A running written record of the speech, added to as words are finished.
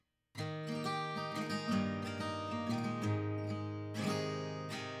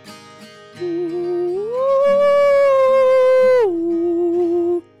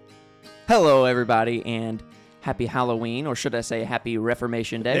Hello, everybody, and happy Halloween, or should I say happy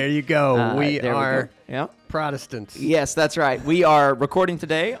Reformation Day. There you go. We there are Yeah. Protestants. Yes, that's right. We are recording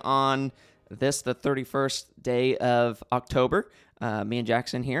today on the 31st day of October. Me and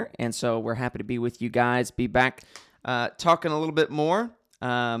Jackson here, and so we're happy to be with you guys, be back talking a little bit more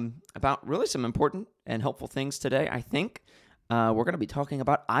about really some important and helpful things today, I think. We're going to be talking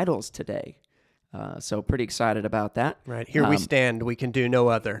about idols today. So pretty excited about that. Right. Here we stand. We can do no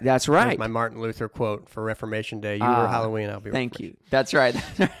other. That's right. There's my Martin Luther quote for Reformation Day. You were Halloween, I'll be Thank you. That's right.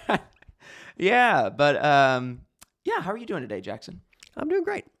 Yeah, but how are you doing today, Jackson? I'm doing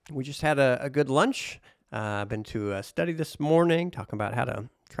great. We just had a good lunch. I've been to a study this morning talking about how to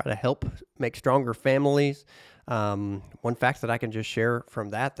try to help make stronger families. One fact that I can just share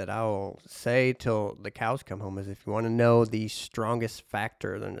from that I'll say till the cows come home is if you want to know the strongest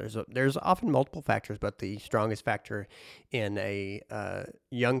factor, then there's often multiple factors, but the strongest factor in a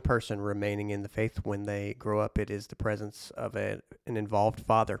young person remaining in the faith when they grow up, it is the presence of an involved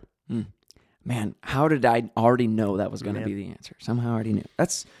father. Man, how did I already know that was going to be the answer? Somehow I already knew.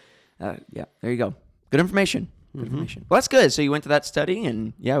 That's, there you go. Good information. Good information. Well, that's good. So you went to that study,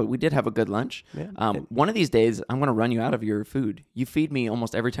 and we did have a good lunch. Yeah. One of these days, I'm going to run you out of your food. You feed me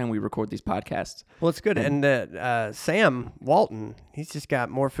almost every time we record these podcasts. Well, it's good. And Sam Walton, he's just got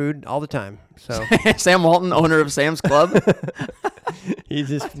more food all the time. So Sam Walton, owner of Sam's Club. He's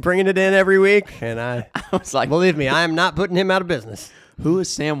just bringing it in every week, and I was like, believe me, I am not putting him out of business. Who is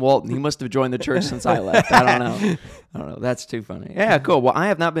Sam Walton? He must have joined the church since I left. I don't know. That's too funny. Yeah, cool. Well, I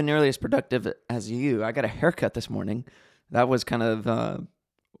have not been nearly as productive as you. I got a haircut this morning. That was kind of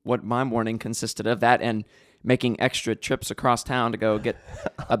what my morning consisted of. That and making extra trips across town to go get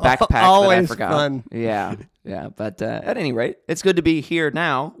a backpack Always that I forgot. Fun. Yeah. But at any rate, it's good to be here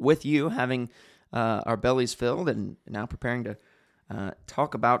now with you, having our bellies filled and now preparing to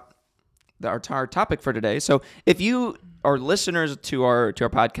talk about our topic for today. So if you are listeners to our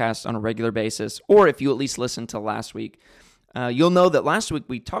podcast on a regular basis, or if you at least listened to last week, you'll know that last week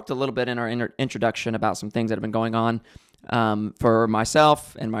we talked a little bit in our introduction about some things that have been going on for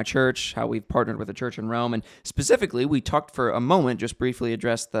myself and my church, how we've partnered with a church in Rome. And specifically, we talked for a moment, just briefly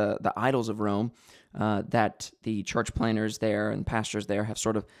addressed the idols of Rome that the church planners there and pastors there have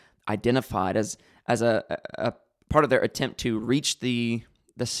sort of identified as a part of their attempt to reach the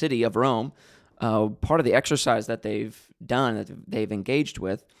city of Rome, part of the exercise that they've done, that they've engaged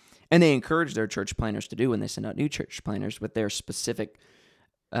with, and they encourage their church planners to do when they send out new church planners with their specific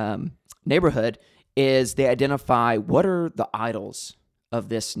neighborhood, is they identify what are the idols of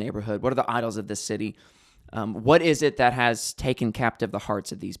this neighborhood, what are the idols of this city, what is it that has taken captive the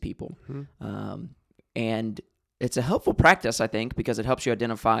hearts of these people. And it's a helpful practice, I think, because it helps you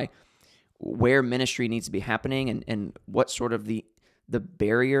identify where ministry needs to be happening and what sort of the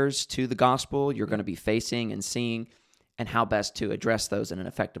barriers to the gospel you're going to be facing and seeing, and how best to address those in an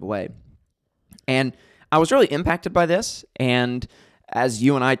effective way. And I was really impacted by this, and as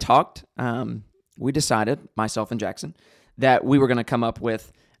you and I talked, we decided, myself and Jackson, that we were going to come up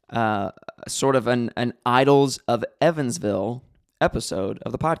with sort of an Idols of Evansville episode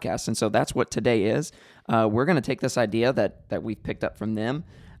of the podcast, and so that's what today is. We're going to take this idea that we've picked up from them,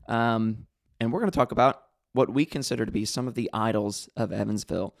 and we're going to talk about what we consider to be some of the idols of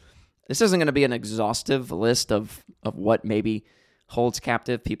Evansville. This isn't going to be an exhaustive list of what maybe holds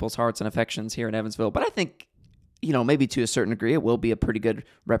captive people's hearts and affections here in Evansville, but I think, maybe to a certain degree, it will be a pretty good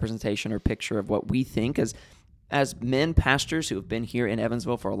representation or picture of what we think as men pastors who have been here in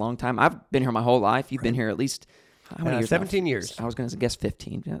Evansville for a long time. I've been here my whole life. You've been here at least, how many years? 17 years. I was going to guess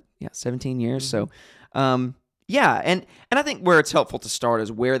 15. Yeah, 17 years. So, and I think where it's helpful to start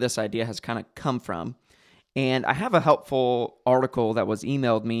is where this idea has kind of come from. And I have a helpful article that was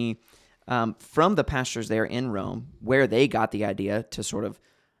emailed me from the pastors there in Rome, where they got the idea to sort of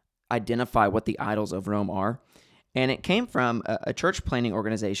identify what the idols of Rome are. And it came from a church planning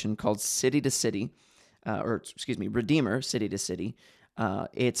organization called City to City, Redeemer City to City.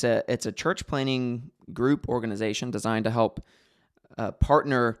 It's a church planning group organization designed to help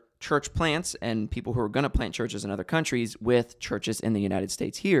partner church plants and people who are going to plant churches in other countries with churches in the United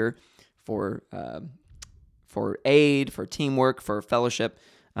States here for aid, for teamwork, for fellowship,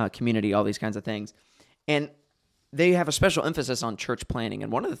 community, all these kinds of things. And they have a special emphasis on church planting.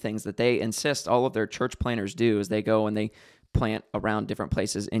 And one of the things that they insist all of their church planners do is they go and they plant around different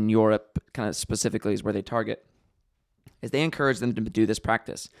places in Europe, kind of specifically is where they target, is they encourage them to do this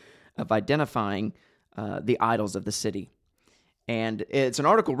practice of identifying the idols of the city. And it's an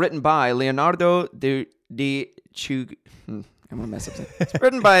article written by Leonardo I'm gonna mess up. It's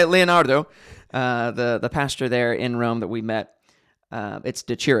written by Leonardo, the pastor there in Rome that we met. It's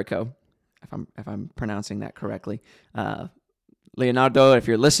De Chirico, if I'm pronouncing that correctly. Leonardo, if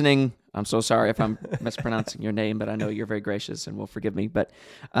you're listening, I'm so sorry if I'm mispronouncing your name, but I know you're very gracious and will forgive me. But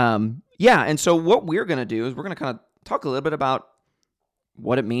yeah, and so what we're gonna do is we're gonna kind of talk a little bit about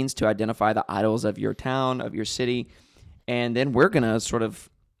what it means to identify the idols of your town, of your city, and then we're gonna sort of,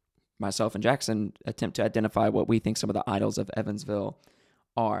 myself and Jackson, attempt to identify what we think some of the idols of Evansville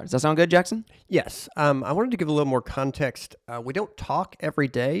are. Does that sound good, Jackson? Yes. I wanted to give a little more context. We don't talk every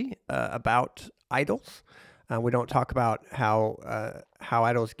day about idols. We don't talk about how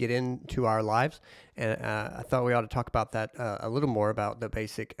idols get into our lives, and I thought we ought to talk about that a little more, about the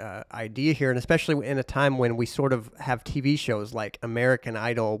basic idea here, and especially in a time when we sort of have TV shows like American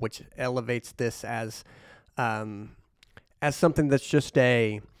Idol, which elevates this as something that's just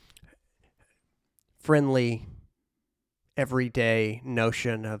a friendly, everyday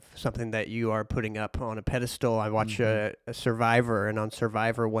notion of something that you are putting up on a pedestal. I watch a Survivor, and on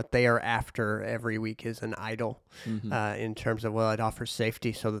Survivor, what they are after every week is an idol, in terms of, well, it offers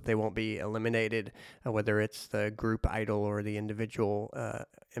safety so that they won't be eliminated, whether it's the group idol or the individual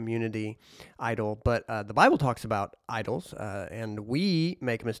immunity idol. But the Bible talks about idols, and we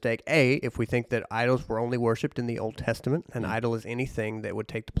make a mistake, if we think that idols were only worshipped in the Old Testament. An idol is anything that would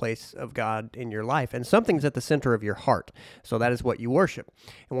take the place of God in your life, and something's at the center of your heart. So that is what you worship.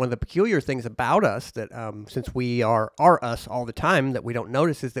 And one of the peculiar things about us that, since we are us all the time, that we don't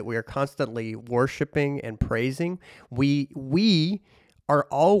notice, is that we are constantly worshiping and praising. We are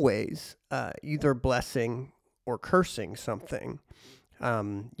always either blessing or cursing something.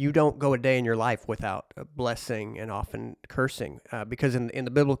 You don't go a day in your life without blessing and often cursing, because in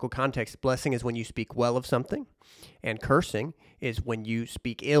the biblical context, blessing is when you speak well of something, and cursing is when you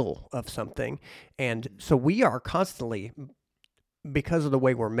speak ill of something. And so we are constantly, because of the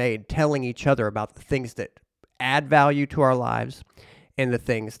way we're made, telling each other about the things that add value to our lives and the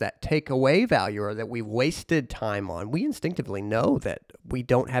things that take away value or that we've wasted time on. We instinctively know that we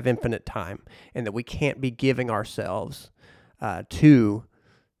don't have infinite time and that we can't be giving ourselves to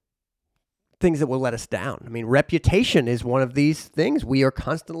things that will let us down. I mean, reputation is one of these things. We are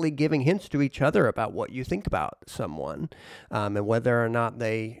constantly giving hints to each other about what you think about someone, and whether or not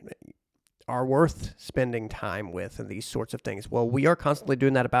they are worth spending time with, and these sorts of things. Well, we are constantly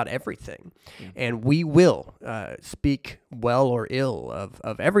doing that about everything, and we will speak well or ill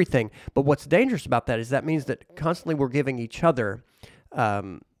of everything. But what's dangerous about that is that means that constantly we're giving each other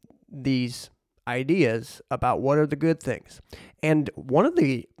these ideas about what are the good things. And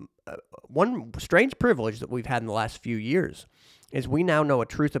one strange privilege that we've had in the last few years is we now know a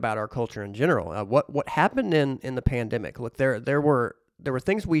truth about our culture in general. What happened in the pandemic? Look, there were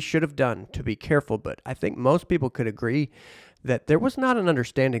things we should have done to be careful, but I think most people could agree that there was not an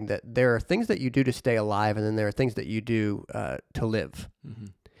understanding that there are things that you do to stay alive, and then there are things that you do to live.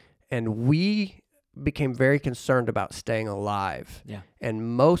 And we became very concerned about staying alive.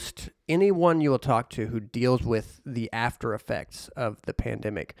 And anyone you will talk to who deals with the after effects of the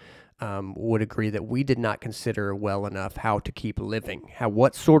pandemic would agree that we did not consider well enough how to keep living,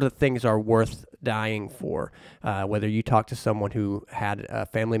 what sort of things are worth dying for. Whether you talk to someone who had a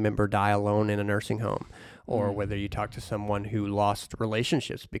family member die alone in a nursing home, or whether you talk to someone who lost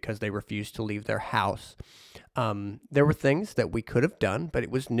relationships because they refused to leave their house. There were things that we could have done, but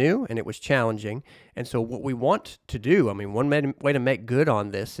it was new and it was challenging. And so what we want to do, I mean, one way to make good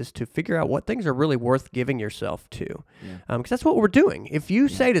on this is to figure out what things are really worth giving yourself to. Because that's what we're doing. If you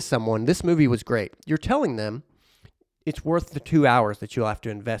say to someone, this movie was great, you're telling them it's worth the 2 hours that you'll have to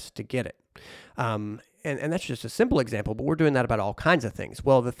invest to get it. And that's just a simple example, but we're doing that about all kinds of things.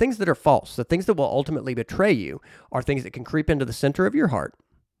 Well, the things that are false, the things that will ultimately betray you, are things that can creep into the center of your heart,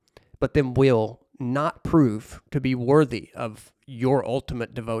 but then will not prove to be worthy of your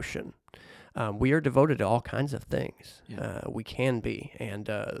ultimate devotion. We are devoted to all kinds of things. We can be. And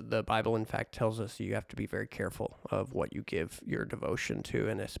the Bible, in fact, tells us you have to be very careful of what you give your devotion to.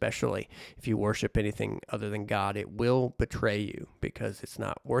 And especially if you worship anything other than God, it will betray you because it's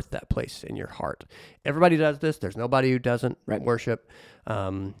not worth that place in your heart. Everybody does this. There's nobody who doesn't worship.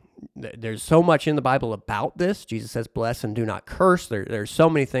 There's so much in the Bible about this. Jesus says, bless and do not curse. There's so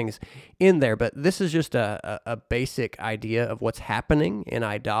many things in there, but this is just a basic idea of what's happening in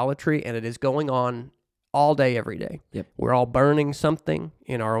idolatry, and it is going on all day, every day. We're all burning something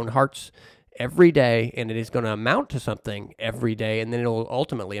in our own hearts every day, and it is going to amount to something every day, and then it will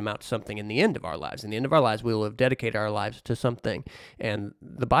ultimately amount to something in the end of our lives. In the end of our lives, we will have dedicated our lives to something. And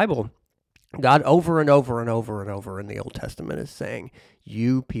the Bible, God over and over and over and over in the Old Testament is saying,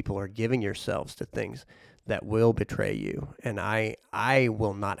 you people are giving yourselves to things that will betray you, and I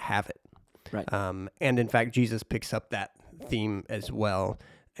will not have it. Right. And in fact, Jesus picks up that theme as well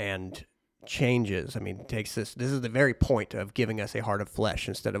and changes. I mean, takes this is the very point of giving us a heart of flesh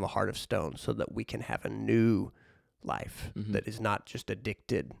instead of a heart of stone, so that we can have a new life that is not just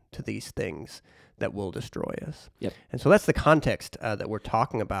addicted to these things that will destroy us. Yep. And so that's the context that we're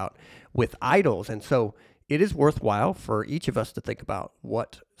talking about with idols. And so it is worthwhile for each of us to think about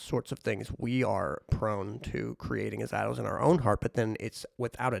what sorts of things we are prone to creating as idols in our own heart. But then it's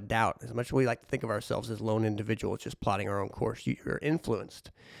without a doubt, as much as we like to think of ourselves as lone individuals just plotting our own course, you're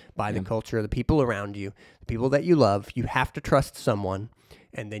influenced by the culture, the people around you, the people that you love. You have to trust someone,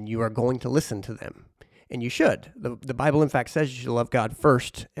 and then you are going to listen to them. And you should. The Bible, in fact, says you should love God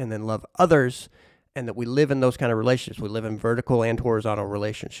first and then love others, and that we live in those kind of relationships. We live in vertical and horizontal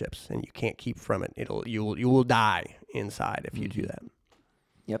relationships, and you can't keep from it. You will die inside if you do that.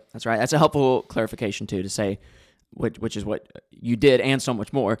 Yep, that's right. That's a helpful clarification too, to say, which is what you did, and so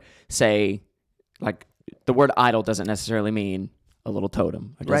much more. Say, like, the word idol doesn't necessarily mean a little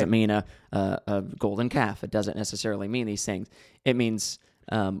totem. It doesn't mean a golden calf. It doesn't necessarily mean these things. It means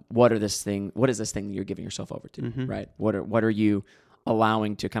what is this thing that you're giving yourself over to, right? What are you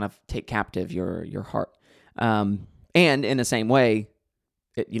allowing to kind of take captive your heart? And in the same way,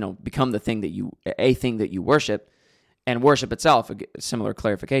 become a thing that you worship. And worship itself, a similar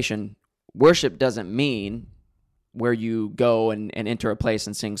clarification, worship doesn't mean where you go and enter a place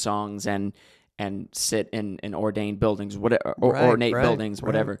and sing songs and sit in ordained buildings, whatever, or ornate buildings,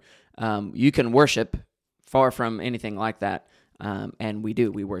 whatever. You can worship far from anything like that. And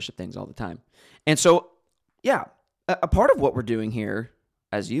we worship things all the time. And so, yeah, a part of what we're doing here,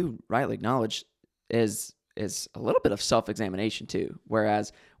 as you rightly acknowledged, is a little bit of self-examination too.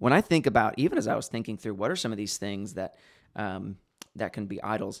 Whereas when I think about, even as I was thinking through, what are some of these things that can be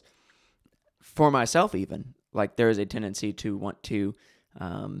idols for myself, even, like, there is a tendency to want to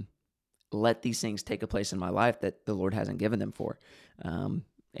let these things take a place in my life that the Lord hasn't given them for.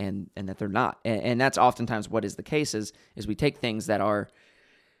 And that they're not. And that's oftentimes what is the case is we take things that are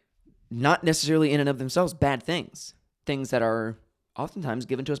not necessarily in and of themselves bad things that are oftentimes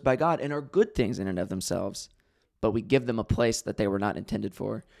given to us by God and are good things in and of themselves, but we give them a place that they were not intended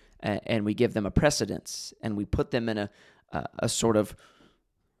for, and we give them a precedence, and we put them in a sort of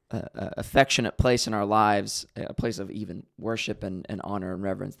affectionate place in our lives, a place of even worship and honor and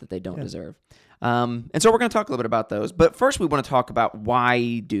reverence that they don't deserve. And so we're going to talk a little bit about those. But first, we want to talk about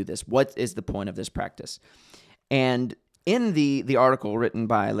why do this. What is the point of this practice? And in the article written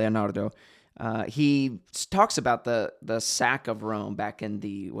by Leonardo, he talks about the sack of Rome back in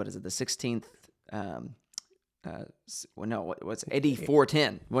the 16th. What's AD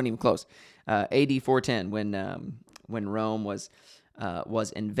 410? Wasn't even close. AD 410 when Rome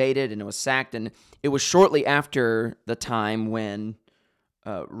was invaded and it was sacked, and it was shortly after the time when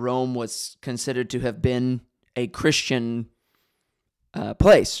Rome was considered to have been a Christian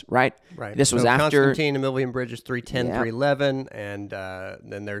place, right? Right. This was so after Constantine, Emilian Bridge is 310, 311, and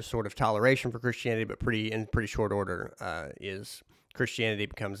then there's sort of toleration for Christianity, but in pretty short order is Christianity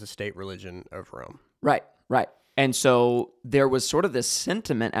becomes the state religion of Rome. Right. And so there was sort of this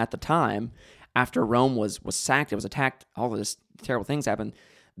sentiment at the time, after Rome was sacked, it was attacked, all of this terrible things happened.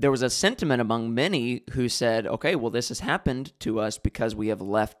 There was a sentiment among many who said, okay, well, this has happened to us because we have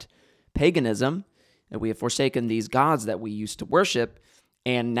left paganism, and we have forsaken these gods that we used to worship,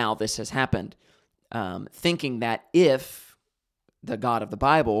 and now this has happened. Thinking that if the God of the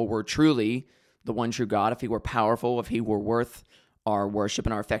Bible were truly the one true God, if he were powerful, if he were worth our worship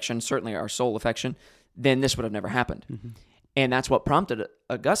and our affection, certainly our soul affection, then this would have never happened. Mm-hmm. And that's what prompted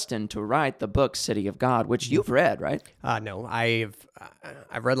Augustine to write the book City of God, which you've read, right? No, I've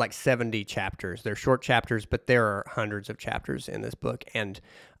read like 70 chapters. They're short chapters, but there are hundreds of chapters in this book. And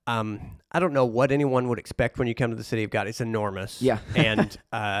I don't know what anyone would expect when you come to the City of God. It's enormous. Yeah. and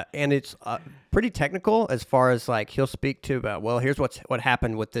it's pretty technical as far as, like, he'll speak to about, well, here's what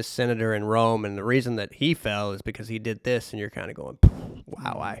happened with this senator in Rome, and the reason that he fell is because he did this, and you're kind of going,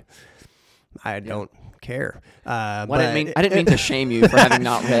 wow, I don't care. I didn't mean to shame you for having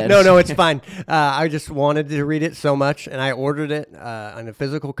not read. No, it's fine. I just wanted to read it so much, and I ordered it on a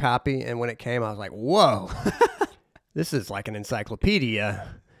physical copy, and when it came, I was like, whoa, this is like an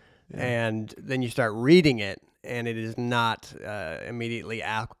encyclopedia. Yeah. And then you start reading it, and it is not immediately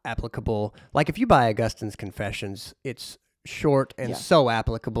applicable. Like, if you buy Augustine's Confessions, it's short and so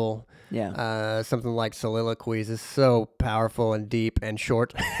applicable. Yeah. Something like Soliloquies is so powerful and deep and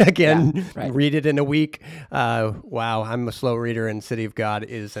short. Again, read it in a week. Wow, I'm a slow reader, and City of God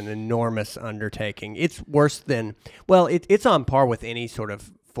is an enormous undertaking. It's worse than, well, it's on par with any sort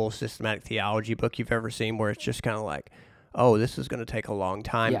of full systematic theology book you've ever seen, where it's just kind of like, oh, this is going to take a long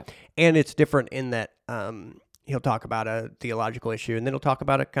time. Yeah. And it's different in that he'll talk about a theological issue, and then he'll talk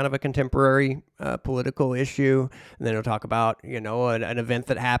about a kind of a contemporary political issue, and then he'll talk about, an event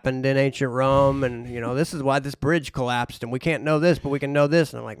that happened in ancient Rome, and, this is why this bridge collapsed, and we can't know this, but we can know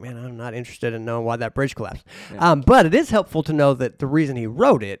this. And I'm like, man, I'm not interested in knowing why that bridge collapsed. Yeah. But it is helpful to know that the reason he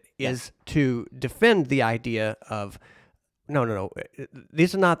wrote it is to defend the idea of, no.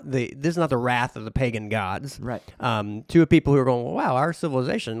 This is not the wrath of the pagan gods. Right. To people who are going, well, wow, our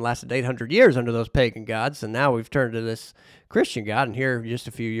civilization lasted 800 years under those pagan gods, and now we've turned to this Christian God, and here just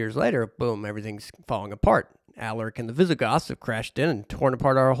a few years later, boom, everything's falling apart. Alaric and the Visigoths have crashed in and torn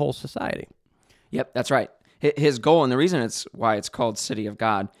apart our whole society. Yep, that's right. His goal, and the reason why it's called City of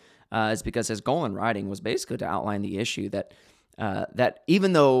God, is because his goal in writing was basically to outline the issue that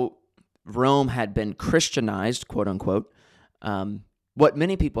even though Rome had been Christianized, quote unquote, what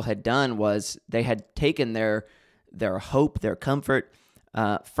many people had done was they had taken their hope, their comfort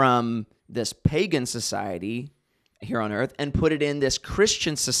from this pagan society here on earth and put it in this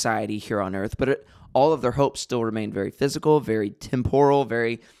Christian society here on earth. But all of their hopes still remained very physical, very temporal,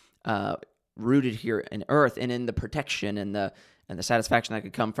 very rooted here in earth and in the protection and the satisfaction that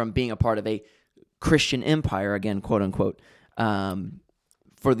could come from being a part of a Christian empire, again, quote unquote,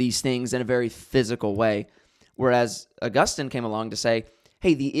 for these things in a very physical way. Whereas Augustine came along to say,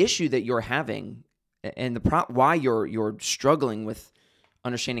 hey, the issue that you're having and why you're struggling with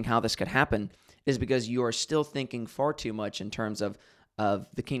understanding how this could happen is because you are still thinking far too much in terms of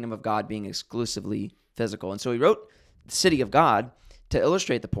the kingdom of God being exclusively physical. And so he wrote the City of God to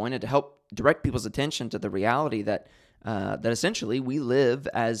illustrate the point and to help direct people's attention to the reality that essentially we live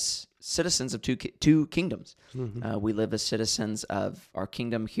as citizens of two kingdoms. Mm-hmm. We live as citizens of our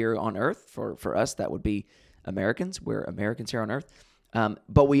kingdom here on earth. For us, that would be Americans. We're Americans here on earth.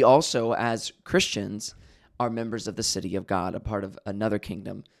 But we also, as Christians, are members of the City of God, a part of another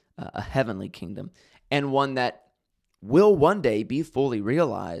kingdom, a heavenly kingdom, and one that will one day be fully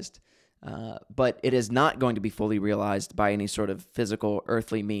realized, but it is not going to be fully realized by any sort of physical,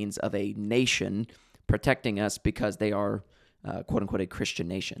 earthly means of a nation protecting us because they are, quote unquote, a Christian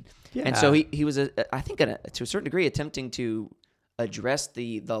nation. Yeah. And so he was, I think, to a certain degree, attempting to address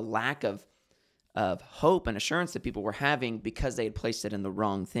the lack of hope and assurance that people were having because they had placed it in the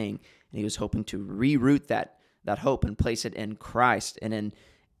wrong thing. And he was hoping to reroute that hope and place it in Christ and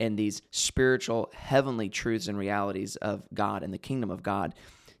in these spiritual, heavenly truths and realities of God and the kingdom of God,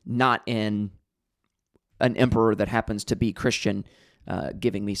 not in an emperor that happens to be Christian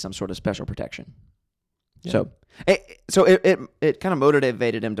giving me some sort of special protection. Yeah. So it kind of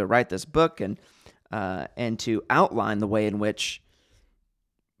motivated him to write this book and to outline the way in which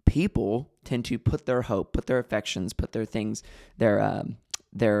people tend to put their hope, put their affections, put their things, their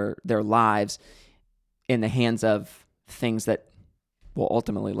lives in the hands of things that will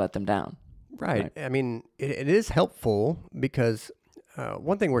ultimately let them down. Right. I mean, it is helpful because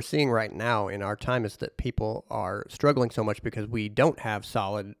one thing we're seeing right now in our time is that people are struggling so much because we don't have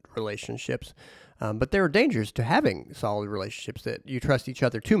solid relationships. But there are dangers to having solid relationships, that you trust each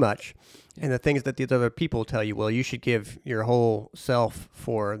other too much. And the things that these other people tell you, well, you should give your whole self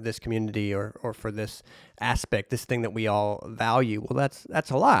for this community or for this aspect, this thing that we all value. Well,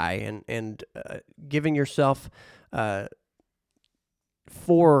 that's a lie. And giving yourself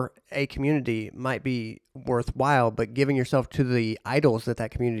for a community might be worthwhile, but giving yourself to the idols that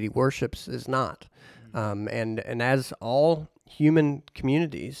community worships is not. And as all human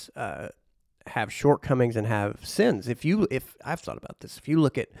communities have shortcomings and have sins. If I've thought about this, if you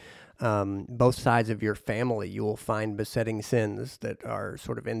look at both sides of your family, you will find besetting sins that are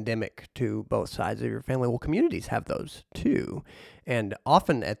sort of endemic to both sides of your family. Well, communities have those too. And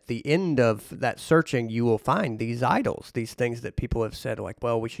often at the end of that searching, you will find these idols, these things that people have said, like,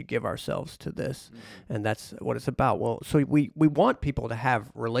 well, we should give ourselves to this. Mm-hmm. And that's what it's about. Well, so we want people to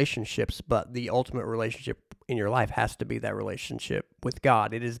have relationships, but the ultimate relationship in your life has to be that relationship with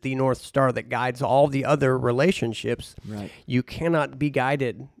God. It is the North Star that guides all the other relationships. Right. You cannot be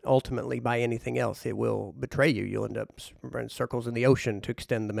guided ultimately by anything else. It will betray you. You'll end up running circles in the ocean, to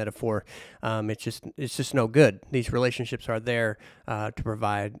extend the metaphor. It's just no good. These relationships are there to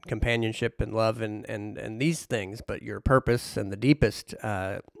provide companionship and love and these things, but your purpose and the deepest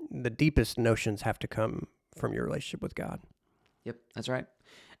notions have to come from your relationship with God. Yep, that's right.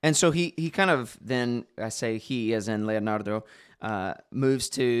 And so he kind of then, I say he as in Leonardo, moves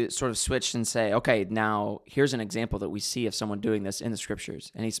to sort of switch and say, okay, now here's an example that we see of someone doing this in the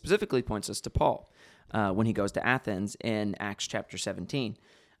scriptures. And he specifically points us to Paul when he goes to Athens in Acts chapter 17,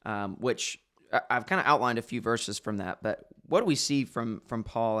 which I've kind of outlined a few verses from that, but what do we see from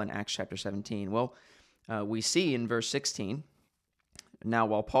Paul in Acts chapter 17? Well, we see in verse 16, now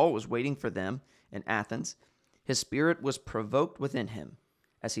while Paul was waiting for them in Athens, his spirit was provoked within him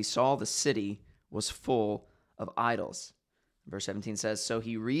as he saw the city was full of idols. Verse 17 says, so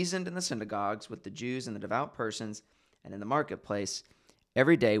he reasoned in the synagogues with the Jews and the devout persons and in the marketplace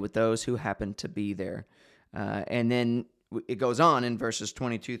every day with those who happened to be there. And then it goes on in verses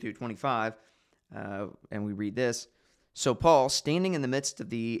 22 through 25, and we read this. So Paul, standing in the midst of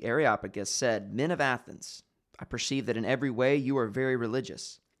the Areopagus, said, men of Athens, I perceive that in every way you are very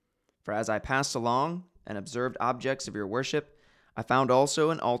religious. For as I passed along and observed objects of your worship, I found also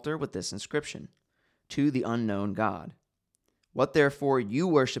an altar with this inscription, to the unknown God. What therefore you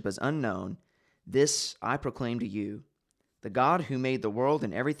worship as unknown, this I proclaim to you. The God who made the world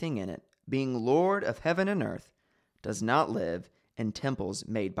and everything in it, being Lord of heaven and earth, does not live in temples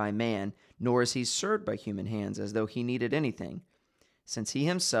made by man, nor is he served by human hands as though he needed anything, since he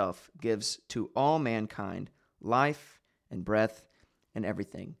himself gives to all mankind life and breath and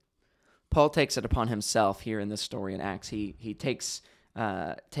everything. Paul takes it upon himself here in this story in Acts. He takes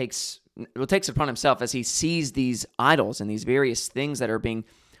it upon himself as he sees these idols and these various things that are being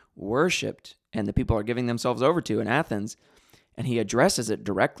worshipped and the people are giving themselves over to in Athens, and he addresses it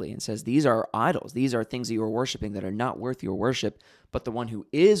directly and says, these are idols. These are things that you are worshiping that are not worth your worship, but the one who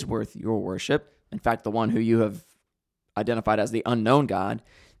is worth your worship, in fact, the one who you have identified as the unknown God,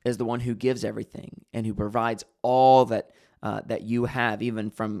 is the one who gives everything and who provides all that you have, even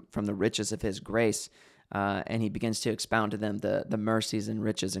from the riches of his grace. And he begins to expound to them the mercies and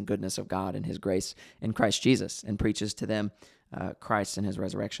riches and goodness of God and his grace in Christ Jesus, and preaches to them Christ and his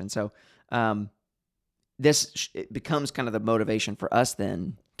resurrection. So it becomes kind of the motivation for us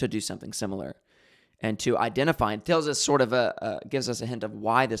then to do something similar and to identify. It tells us sort of gives us a hint of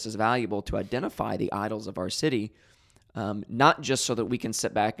why this is valuable to identify the idols of our city. Not just so that we can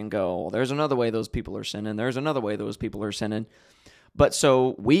sit back and go, well, there's another way those people are sinning, there's another way those people are sinning, but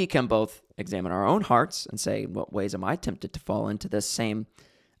so we can both examine our own hearts and say, what ways am I tempted to fall into this same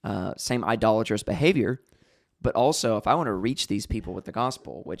idolatrous behavior? But also, if I want to reach these people with the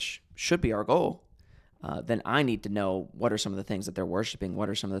gospel, which should be our goal, then I need to know what are some of the things that they're worshiping, what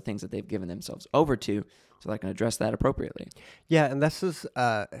are some of the things that they've given themselves over to, so that I can address that appropriately. Yeah, and this is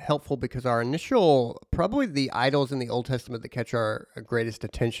helpful because probably the idols in the Old Testament that catch our greatest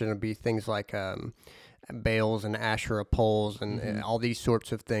attention would be things like Baals and Asherah poles and all these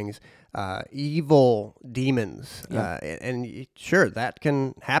sorts of things, evil demons. Yeah. And sure, that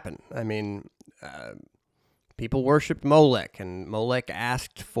can happen. I mean, people worshipped Molech, and Molech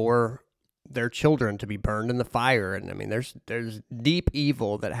asked for their children to be burned in the fire. And I mean, there's deep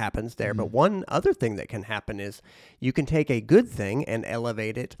evil that happens there. But one other thing that can happen is you can take a good thing and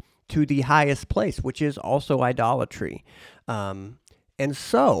elevate it to the highest place, which is also idolatry. And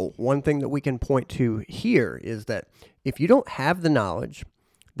so one thing that we can point to here is that if you don't have the knowledge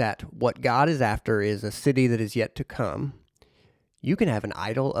that what God is after is a city that is yet to come, you can have an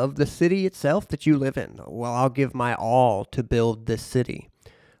idol of the city itself that you live in. Well, I'll give my all to build this city.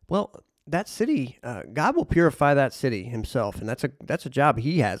 Well, that city, God will purify that city himself, and that's a job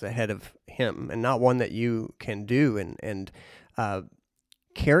he has ahead of him, and not one that you can do. And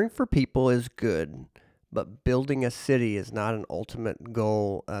caring for people is good, but building a city is not an ultimate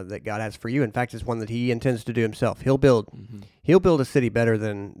goal that God has for you. In fact, it's one that he intends to do himself. He'll build a city better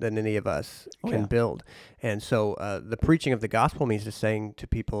than any of us can build. And so the preaching of the gospel means just saying to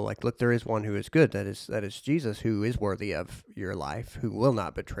people, like, look, there is one who is good. That is Jesus, who is worthy of your life, who will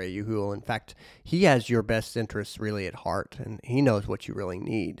not betray you, who will, in fact, he has your best interests really at heart, and he knows what you really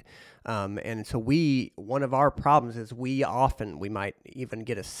need. And so one of our problems is we might even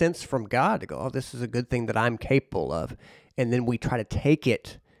get a sense from God to go, oh, this is a good thing that I'm capable of. And then we try to take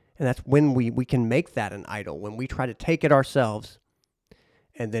it. And that's when we can make that an idol, when we try to take it ourselves.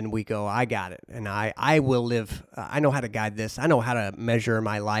 And then we go, I got it. And I will live. I know how to guide this. I know how to measure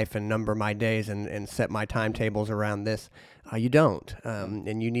my life and number my days and set my timetables around this. You don't.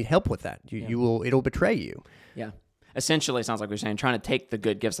 And you need help with that. It'll betray you. Yeah. Essentially, it sounds like we're saying trying to take the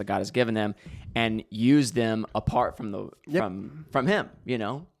good gifts that God has given them and use them apart from from Him, you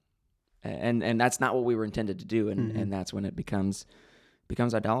know, and that's not what we were intended to do, and that's when it becomes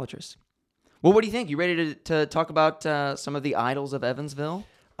idolatrous. Well, what do you think? You ready to talk about some of the idols of Evansville,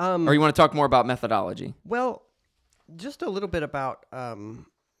 or you want to talk more about methodology? Well, just a little bit about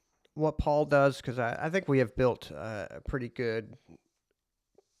what Paul does, because I think we have built a pretty good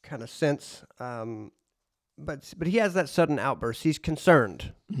kind of sense. But he has that sudden outburst. He's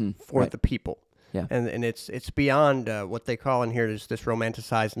concerned for the people. Yeah. And it's beyond what they call in here is this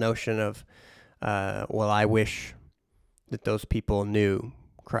romanticized notion of well, I wish that those people knew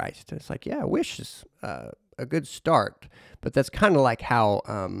Christ. It's like, yeah, wish is a good start, but that's kind of like how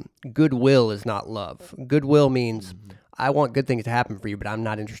goodwill is not love. Goodwill means I want good things to happen for you, but I'm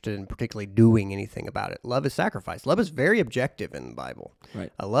not interested in particularly doing anything about it. Love is sacrifice. Love is very objective in the Bible.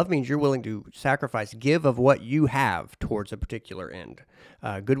 Right. Love means you're willing to sacrifice, give of what you have towards a particular end.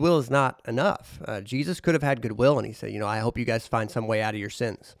 Goodwill is not enough. Jesus could have had goodwill, and he said, I hope you guys find some way out of your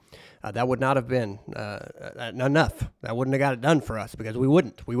sins. That would not have been enough. That wouldn't have got it done for us because we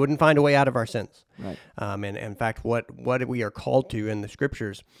wouldn't. We wouldn't find a way out of our sins. Right. And in fact, what we are called to in the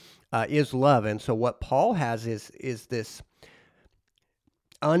Scriptures is love. And so what Paul has is this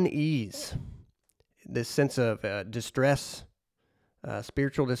unease, this sense of distress,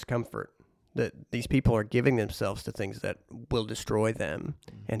 spiritual discomfort, that these people are giving themselves to things that will destroy them,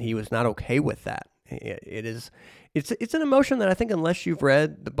 and he was not okay with that. It's an emotion that I think unless you've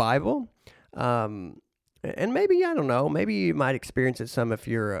read the Bible, and maybe, I don't know, maybe you might experience it some if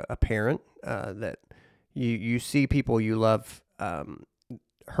you're a parent, that you see people you love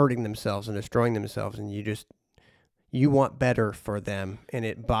hurting themselves and destroying themselves, and you want better for them, and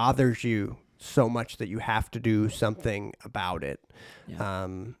it bothers you so much that you have to do something about it. Yeah.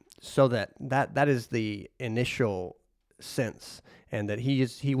 So that is the initial sense, and that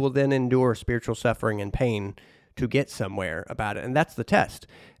he will then endure spiritual suffering and pain to get somewhere about it. And that's the test.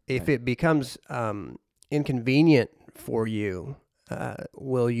 If it becomes inconvenient for you,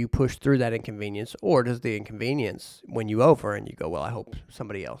 will you push through that inconvenience, or does the inconvenience win you over and you go, well, I hope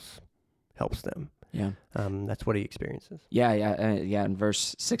somebody else helps them? Yeah. That's what he experiences. Yeah. In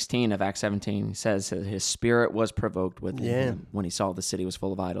verse 16 of Acts 17, he says that his spirit was provoked within him when he saw the city was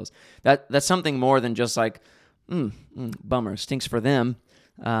full of idols. That's something more than just like, bummer, stinks for them.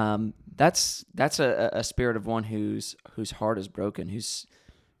 That's a spirit of one whose heart is broken,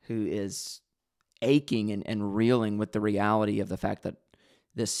 who is aching and reeling with the reality of the fact that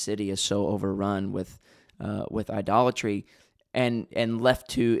this city is so overrun with idolatry. And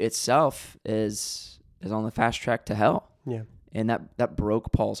left to itself is on the fast track to hell. Yeah. And that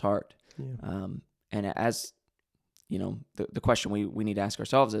broke Paul's heart. Yeah. And as the question we need to ask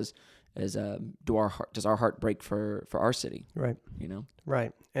ourselves is does our heart break for our city? Right.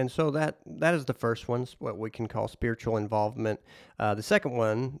 Right. And so that is the first one, what we can call spiritual involvement. The second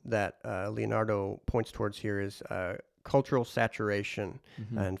one that Leonardo points towards here is cultural saturation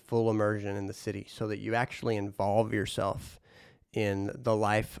and full immersion in the city, so that you actually involve yourself in the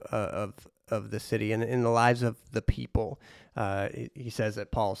life of the city and in the lives of the people. He says that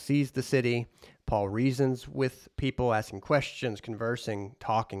Paul sees the city. Paul reasons with people, asking questions, conversing,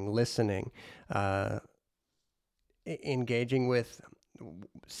 talking, listening, engaging with,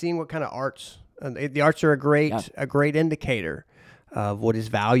 seeing what kind of arts. The arts are a great indicator of what is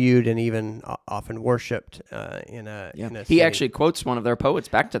valued and even often worshipped in a city. He actually quotes one of their poets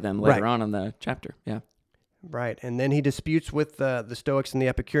back to them later on in the chapter. Yeah. Right, and then he disputes with the Stoics and the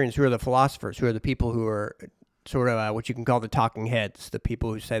Epicureans, who are the philosophers, who are the people who are sort of what you can call the talking heads, the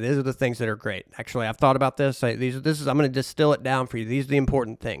people who say, these are the things that are great. Actually, I've thought about this. I'm going to distill it down for you. These are the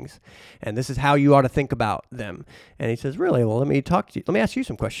important things, and this is how you ought to think about them. And he says, really? Well, let me talk to you. Let me ask you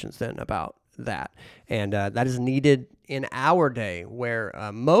some questions then about that. And that is needed in our day, where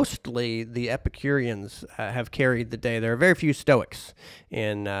mostly the Epicureans have carried the day. There are very few Stoics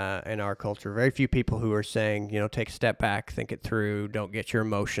in our culture. Very few people who are saying, take a step back, think it through, don't get your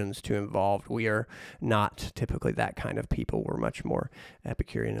emotions too involved. We are not typically that kind of people. We're much more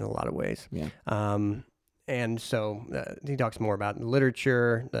Epicurean in a lot of ways. Yeah. And so he talks more about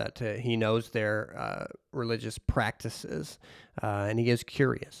literature, that he knows their religious practices, and he is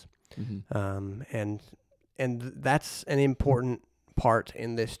curious. Mm-hmm. And that's an important part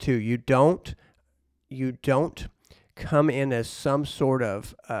in this too. You don't come in as some sort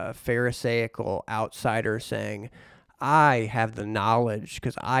of Pharisaical outsider saying, I have the knowledge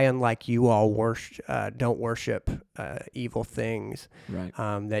because I, unlike you all, don't worship evil things. Right.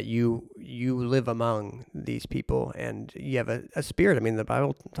 That you live among these people and you have a spirit. I mean, the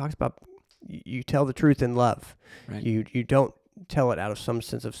Bible talks about you tell the truth in love. Right. You don't tell it out of some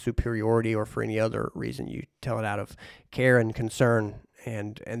sense of superiority or for any other reason. You tell it out of care and concern,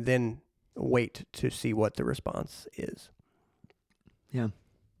 and then wait to see what the response is. Yeah.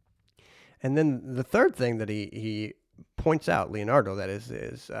 And then the third thing that he points out, Leonardo, that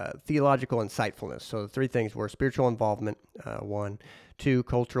is theological insightfulness. So the three things were spiritual involvement, 1, 2,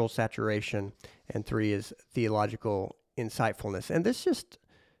 cultural saturation, and 3 is theological insightfulness. And this just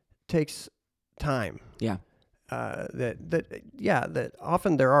takes time. Yeah. that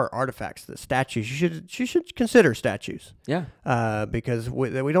often there are artifacts, that statues. You should consider statues. Yeah. Because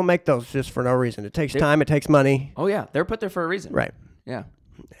we don't make those just for no reason. It takes time. It takes money. Oh yeah, they're put there for a reason. Right. Yeah.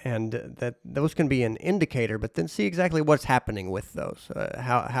 And that those can be an indicator, but then see exactly what's happening with those.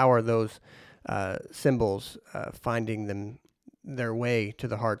 How are those symbols finding their way to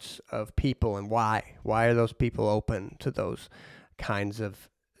the hearts of people, and why? Why are those people open to those kinds of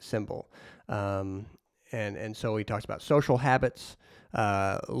symbol? And so he talks about social habits,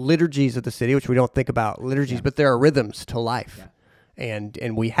 liturgies of the city, which we don't think about liturgies, but there are rhythms to life, and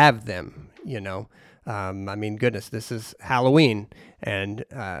we have them, I mean, goodness, this is Halloween, and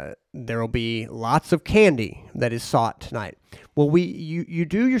there will be lots of candy that is sought tonight. Well, you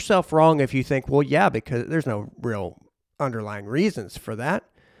do yourself wrong if you think, well, yeah, because there's no real underlying reasons for that.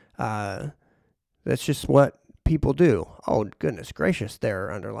 That's just what people do. Oh, goodness gracious, there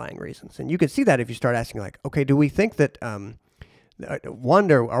are underlying reasons. And you can see that if you start asking, like, okay, do we think that,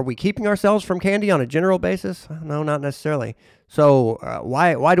 are we keeping ourselves from candy on a general basis? No, not necessarily. So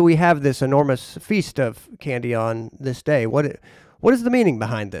why do we have this enormous feast of candy on this day? What is the meaning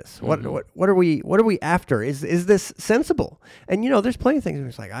behind this? Mm-hmm. What are we after? Is this sensible? And there's plenty of things where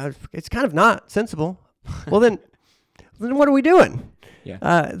it's like, it's kind of not sensible. Well, then what are we doing?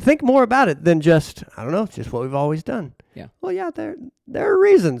 Yeah. Think more about it than just, I don't know, it's just what we've always done. Yeah. Well, yeah, there are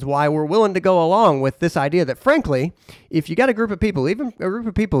reasons why we're willing to go along with this idea that, frankly, if you got a group of people, even a group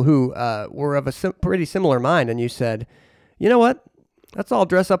of people who were of a pretty similar mind, and you said, you know what, let's all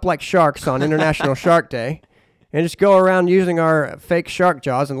dress up like sharks on International Shark Day and just go around using our fake shark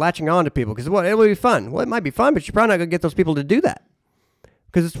jaws and latching on to people, because it would be fun. Well, it might be fun, but you're probably not going to get those people to do that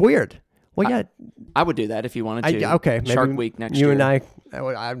because it's weird. Well, yeah. I would do that if you wanted to. Okay. Shark Week next year. You and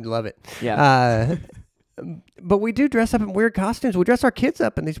I'd love it. Yeah. But we do dress up in weird costumes. We dress our kids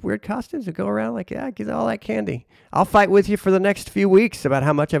up in these weird costumes and go around like, yeah, get all that candy. I'll fight with you for the next few weeks about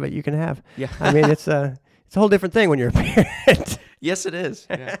how much of it you can have. Yeah. I mean, it's a whole different thing when you're a parent. Yes, it is.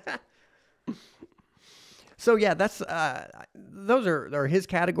 Yeah. So yeah, that's those are his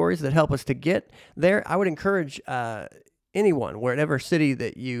categories that help us to get there. I would encourage anyone, wherever city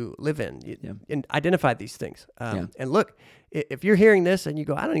that you live in, and identify these things. And look, if you're hearing this and you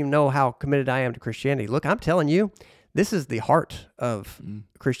go, I don't even know how committed I am to Christianity. Look, I'm telling you, this is the heart of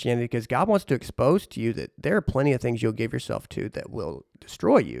Christianity, because God wants to expose to you that there are plenty of things you'll give yourself to that will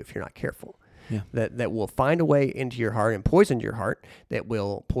destroy you if you're not careful. Yeah. That will find a way into your heart and poison your heart, that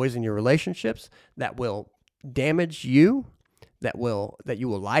will poison your relationships, that will damage you, that you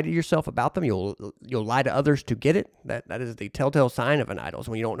will lie to yourself about them. You'll lie to others to get it. That is the telltale sign of an idol.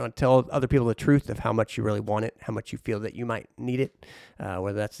 So when you don't want to tell other people the truth of how much you really want it, how much you feel that you might need it,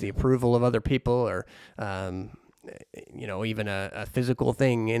 whether that's the approval of other people or even a physical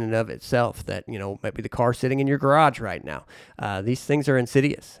thing in and of itself, that maybe the car sitting in your garage right now. These things are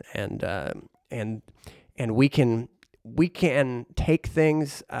insidious, and we can take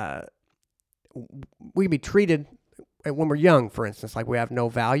things. We can be treated when we're young, for instance, like we have no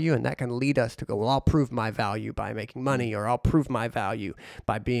value, and that can lead us to go, well, I'll prove my value by making money, or I'll prove my value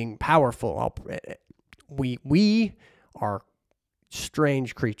by being powerful. We are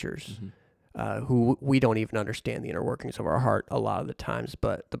strange creatures who we don't even understand the inner workings of our heart a lot of the times,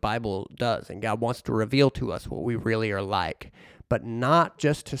 but the Bible does, and God wants to reveal to us what we really are like. But not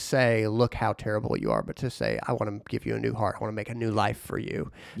just to say, look how terrible you are, but to say, I want to give you a new heart. I want to make a new life for you.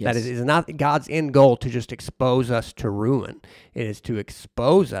 Yes. That is not God's end goal to just expose us to ruin. It is to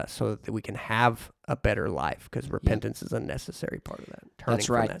expose us so that we can have a better life, because repentance is a necessary part of that, turning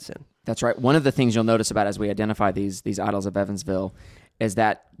from that sin. That's right. One of the things you'll notice about as we identify these idols of Evansville is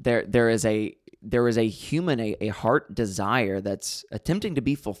that there is a human, a heart desire that's attempting to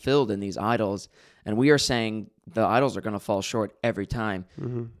be fulfilled in these idols, and we are saying the idols are going to fall short every time.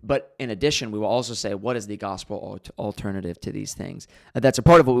 Mm-hmm. But in addition, we will also say, what is the gospel alternative to these things? That's a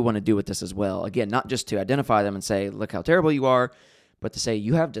part of what we want to do with this as well. Again, not just to identify them and say, look how terrible you are, but to say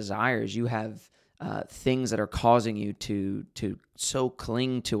you have desires, you have things that are causing you to so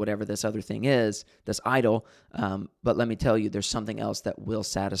cling to whatever this other thing is, this idol. But let me tell you, there's something else that will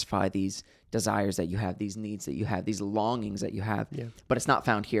satisfy these desires that you have, these needs that you have, these longings that you have. Yeah. But it's not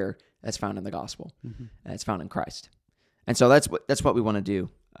found here. It's found in the gospel. Mm-hmm. It's found in Christ. And so that's what we want to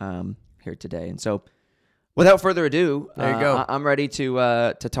do here today. And so without further ado, there you go. I'm ready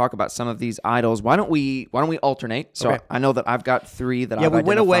to talk about some of these idols. Why don't we alternate? So okay. I know that I've got three that I've identified. Yeah, we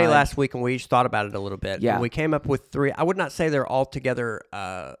went away last week and we each thought about it a little bit. Yeah. And we came up with three. I would not say they're altogether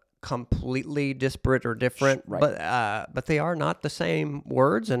completely disparate or different, right. But they are not the same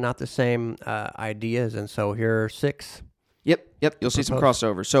words and not the same ideas. And so here are six. Yep. You'll see some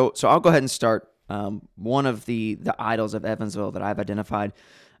crossover. So I'll go ahead and start one of the idols of Evansville that I've identified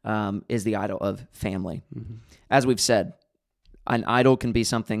is the idol of family. Mm-hmm. As we've said, an idol can be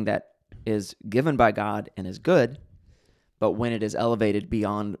something that is given by God and is good, but when it is elevated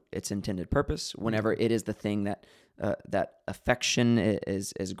beyond its intended purpose, whenever it is the thing that that affection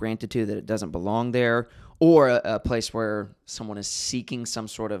is granted to, that it doesn't belong there, or a place where someone is seeking some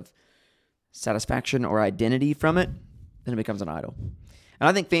sort of satisfaction or identity from it, then it becomes an idol. And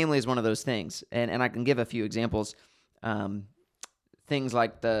I think family is one of those things. And I can give a few examples. Things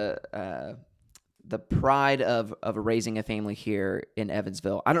like the pride of raising a family here in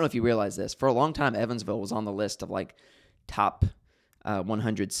Evansville. I don't know if you realize this. For a long time, Evansville was on the list of like top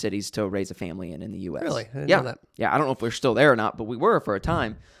 100 cities to raise a family in the U.S. Really? I didn't know that. Yeah, I don't know if we're still there or not, but we were for a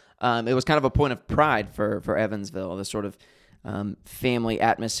time. It was kind of a point of pride for Evansville, the sort of family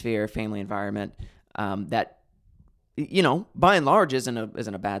atmosphere, family environment that, by and large isn't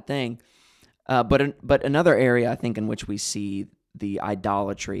a bad thing. But another area I think in which we see the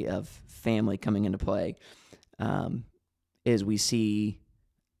idolatry of family coming into play is we see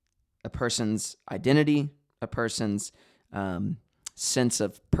a person's identity, a person's sense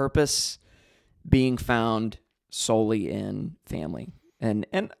of purpose being found solely in family. And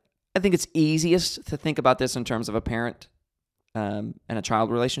I think it's easiest to think about this in terms of a parent and a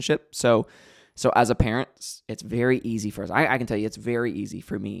child relationship. So as a parent, it's very easy for us. I can tell you it's very easy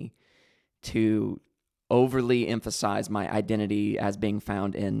for me to overly emphasize my identity as being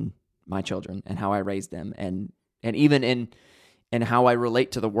found in my children and how I raise them, and even in how I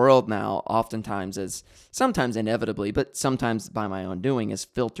relate to the world now, oftentimes is sometimes inevitably, but sometimes by my own doing, is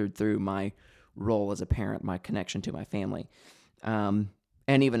filtered through my role as a parent, my connection to my family. And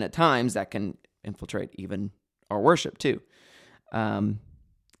even at times that can infiltrate even our worship too.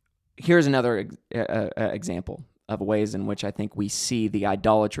 Here's another example of ways in which I think we see the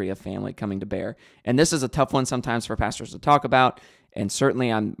idolatry of family coming to bear. And this is a tough one sometimes for pastors to talk about. And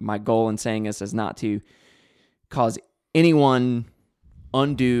certainly my goal in saying this is not to cause anyone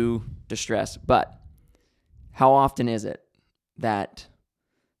undue distress. But how often is it that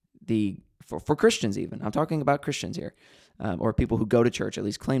for Christians even, I'm talking about Christians here, or people who go to church, at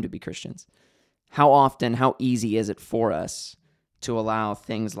least claim to be Christians, how easy is it for us to allow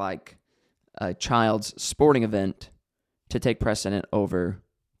things like a child's sporting event to take precedent over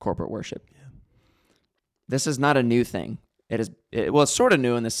corporate worship? Yeah. This is not a new thing. It's sort of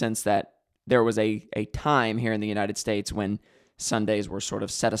new in the sense that there was a time here in the United States when Sundays were sort of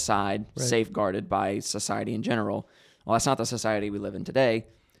set aside, right, safeguarded by society in general. Well, that's not the society we live in today.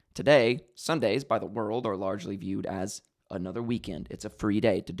 Today, Sundays by the world are largely viewed as another weekend. It's a free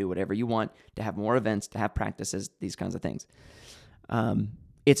day to do whatever you want, to have more events, to have practices, these kinds of things.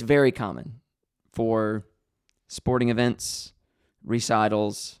 It's very common for sporting events,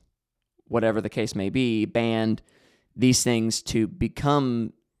 recitals, whatever the case may be, band, these things to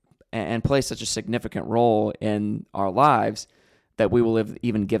become and play such a significant role in our lives that we will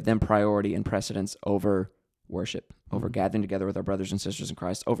even give them priority and precedence over worship, over gathering together with our brothers and sisters in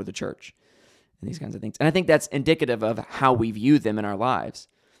Christ, over the church, and these kinds of things. And I think that's indicative of how we view them in our lives,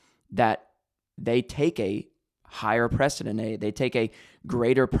 that they take a higher precedent, they take a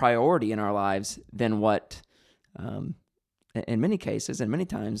greater priority in our lives than what, in many cases and many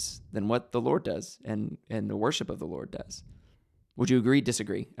times, than what the Lord does and the worship of the Lord does. Would you agree,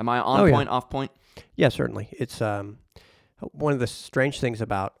 disagree? Am I on point, off point? Yeah, certainly. It's one of the strange things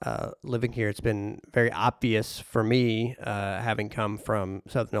about living here. It's been very obvious for me, having come from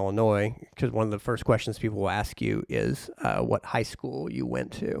Southern Illinois, because one of the first questions people will ask you is what high school you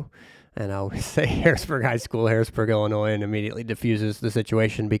went to. And I always say Harrisburg High School, Harrisburg, Illinois, and immediately diffuses the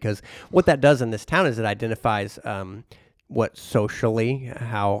situation, because what that does in this town is it identifies what socially,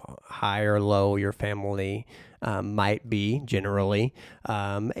 how high or low your family might be generally,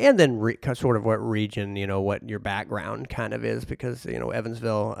 and then sort of what region, what your background kind of is, because,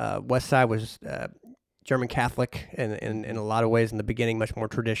 Evansville, West Side was German Catholic in a lot of ways in the beginning, much more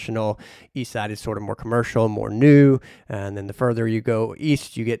traditional. East Side is sort of more commercial, more new. And then the further you go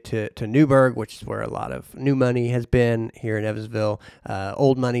east, you get to Newburgh, which is where a lot of new money has been here in Evansville.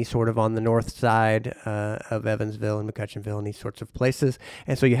 Old money sort of on the north side of Evansville and McCutcheonville and these sorts of places.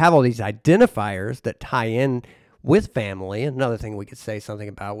 And so you have all these identifiers that tie in with family. Another thing we could say something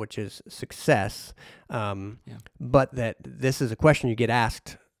about, which is success. But that this is a question you get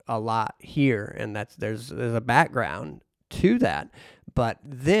asked a lot here, and there's a background to that. But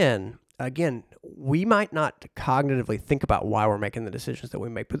then again, we might not cognitively think about why we're making the decisions that we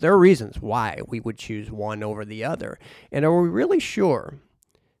make, but there are reasons why we would choose one over the other. And are we really sure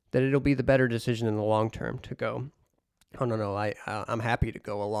that it'll be the better decision in the long term to go Oh no, I'm happy to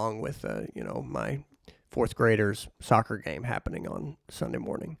go along with my fourth graders soccer game happening on Sunday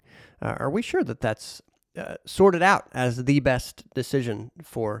morning. Are we sure that that's sorted out as the best decision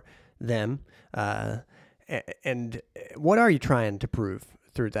for them? And what are you trying to prove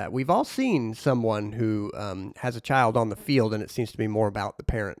through that? We've all seen someone who has a child on the field, and it seems to be more about the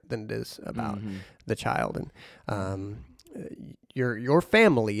parent than it is about the child. And your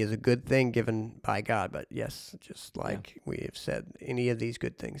family is a good thing given by God, but yes, just like we have said, any of these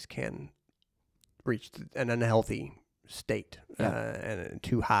good things can reach an unhealthy state and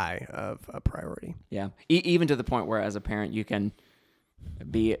too high of a priority. Yeah, even to the point where, as a parent, you can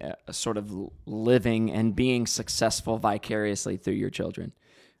be a sort of living and being successful vicariously through your children.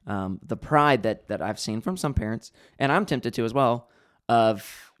 The pride that I've seen from some parents, and I'm tempted to as well,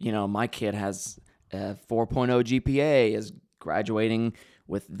 of, my kid has a 4.0 GPA, is graduating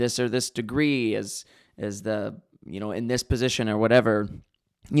with this or this degree, is the, in this position or whatever,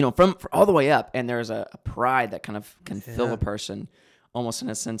 from all the way up. And there's a pride that kind of can fill a person almost in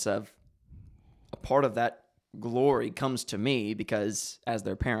a sense of a part of that glory comes to me because as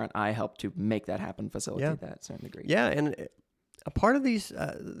their parent, I help to make that happen, facilitate that to a certain degree. Yeah, and a part of these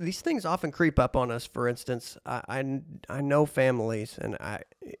things often creep up on us. For instance, I know families, and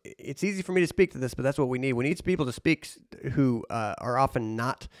it's easy for me to speak to this, but that's what we need. We need people to speak who are often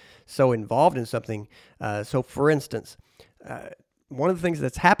not so involved in something. So, for instance, one of the things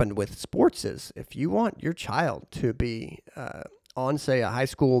that's happened with sports is if you want your child to be on, say, a high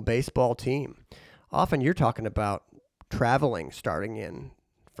school baseball team, often you're talking about traveling starting in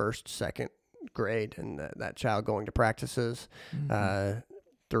first, second grade, and that child going to practices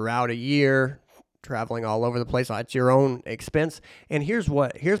throughout a year, traveling all over the place at your own expense. And here's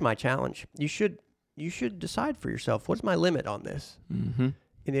my challenge. You should decide for yourself, what's my limit on this? Mm-hmm.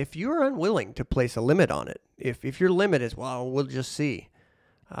 And if you're unwilling to place a limit on it, if your limit is, well, we'll just see,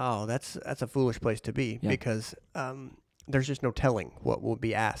 that's a foolish place to be, because there's just no telling what will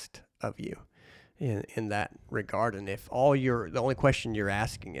be asked of you in that regard. And if the only question you're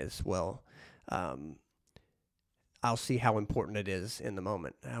asking is, well, I'll see how important it is in the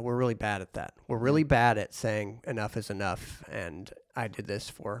moment. We're really bad at that. We're really bad at saying enough is enough, and I did this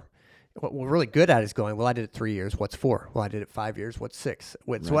for. What we're really good at is going, well, I did it 3 years. What's 4? Well, I did it 5 years. What's 6?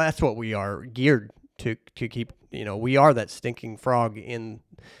 So that's what we are geared to keep. We are that stinking frog in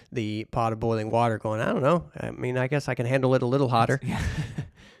the pot of boiling water going, I don't know. I mean, I guess I can handle it a little hotter.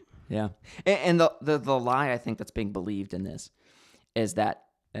 Yeah. And the lie I think that's being believed in this is that,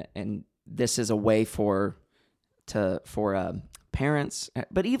 and this is a way for parents,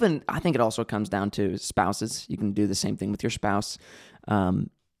 but even I think it also comes down to spouses. You can do the same thing with your spouse.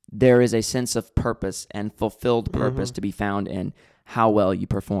 There is a sense of purpose and fulfilled purpose to be found in how well you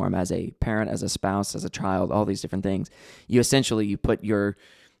perform as a parent, as a spouse, as a child, all these different things. You put you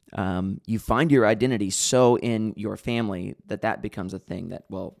find your identity so in your family that becomes a thing that,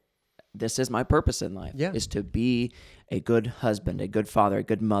 well, this is my purpose in life, is to be a good husband, a good father, a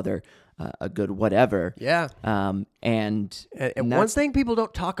good mother, a good whatever. Yeah. And one thing people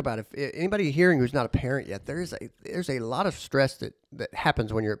don't talk about, if anybody hearing who's not a parent yet, there's a lot of stress that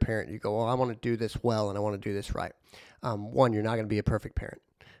happens when you're a parent. You go, well, I want to do this well, and I want to do this right. One, you're not going to be a perfect parent.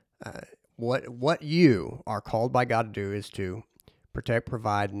 What you are called by God to do is to protect,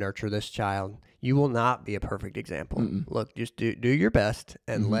 provide, nurture this child. You will not be a perfect example. Mm-mm. Look, just do your best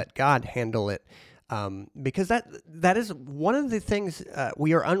and let God handle it. Because that is one of the things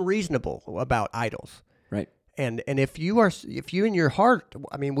we are unreasonable about idols. Right. And if you in your heart,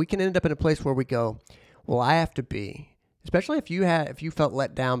 I mean, we can end up in a place where we go, well, I have to be, especially if you felt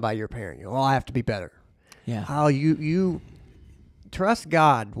let down by your parent, you go, well, I have to be better. Yeah. Oh, you trust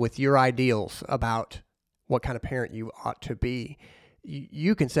God with your ideals about what kind of parent you ought to be.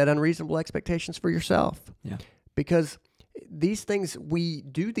 You can set unreasonable expectations for yourself. Yeah. Because these things, we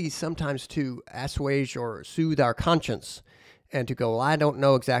do these sometimes to assuage or soothe our conscience and to go, well, I don't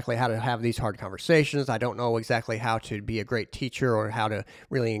know exactly how to have these hard conversations. I don't know exactly how to be a great teacher or how to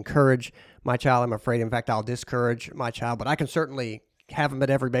really encourage my child. I'm afraid, in fact, I'll discourage my child, but I can certainly have them at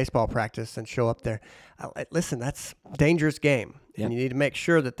every baseball practice and show up there. Listen, that's a dangerous game. Yep. And you need to make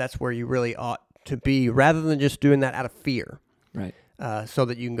sure that that's where you really ought to be rather than just doing that out of fear. Right. So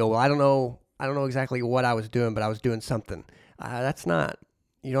that you can go, well, I don't know exactly what I was doing, but I was doing something. That's not,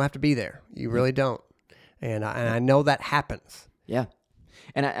 you don't have to be there. You really don't. And I know that happens. Yeah.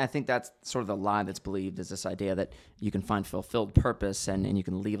 And I think that's sort of the lie that's believed, is this idea that you can find fulfilled purpose and you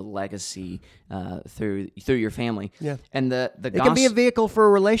can leave a legacy through your family. Yeah. And the it can be a vehicle for a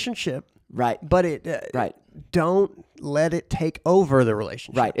relationship. Right. But Right. don't let it take over the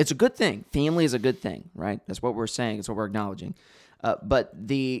relationship. Right. It's a good thing. Family is a good thing, right? That's what we're saying. It's what we're acknowledging. But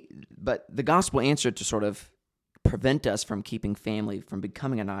the gospel answer to sort of prevent us from keeping family from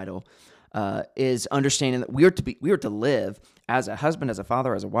becoming an idol is understanding that we are to live as a husband, as a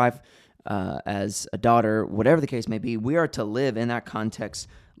father, as a wife, as a daughter, whatever the case may be. We are to live in that context,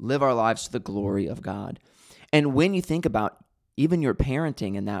 live our lives to the glory of God. And when you think about even your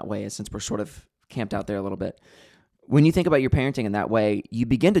parenting in that way, since we're sort of camped out there a little bit, when you think about your parenting in that way, you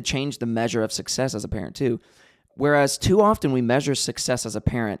begin to change the measure of success as a parent too. Whereas too often we measure success as a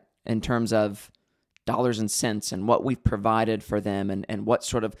parent in terms of dollars and cents and what we've provided for them and what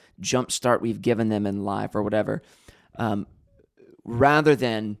sort of jump start we've given them in life or whatever, rather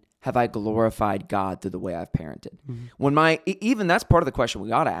than have I glorified God through the way I've parented. When even that's part of the question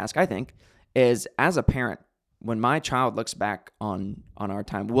we ought to ask, I think, is as a parent, when my child looks back on our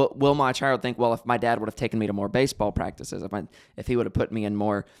time, will my child think, well, if my dad would have taken me to more baseball practices, if he would have put me in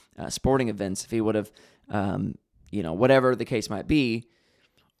more sporting events, if he would have, whatever the case might be,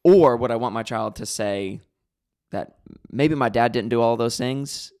 or would I want my child to say that maybe my dad didn't do all those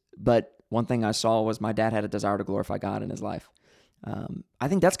things, but one thing I saw was my dad had a desire to glorify God in his life. I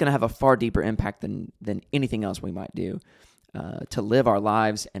think that's going to have a far deeper impact than anything else we might do. To live our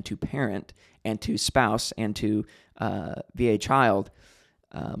lives and to parent and to spouse and to be a child,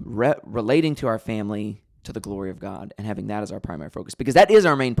 relating to our family to the glory of God and having that as our primary focus, because that is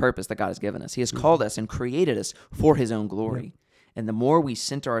our main purpose that God has given us. He has called us and created us for His own glory. Yep. And the more we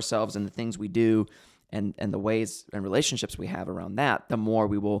center ourselves in the things we do and the ways and relationships we have around that, the more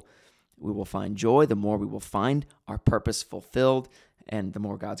we will find joy, the more we will find our purpose fulfilled, and the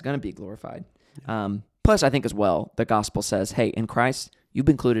more God's going to be glorified. Plus, I think as well, the gospel says, hey, in Christ, you've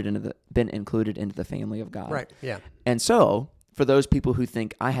been included into the family of God. Right, yeah. And so, for those people who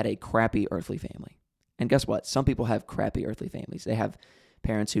think, I had a crappy earthly family, and guess what? Some people have crappy earthly families. They have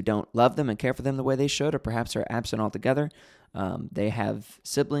parents who don't love them and care for them the way they should, or perhaps are absent altogether. They have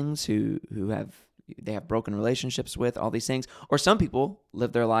siblings who they have broken relationships with, all these things. Or some people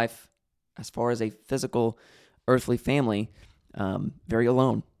live their life, as far as a physical earthly family, very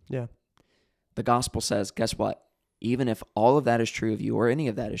alone. Yeah. The gospel says, guess what? Even if all of that is true of you, or any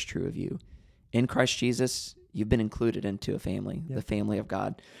of that is true of you, in Christ Jesus, you've been included into a family, the family of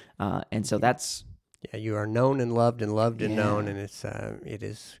God. And so that's... Yeah, you are known and loved and known, and it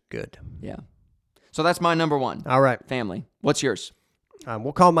is good. Yeah. So that's my number one. All right. Family. What's yours?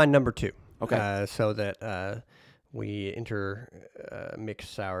 We'll call mine number two. Okay. So that we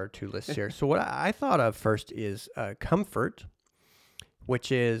mix our two lists here. So what I thought of first is comfort,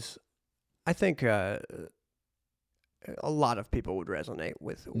 which is, I think, a lot of people would resonate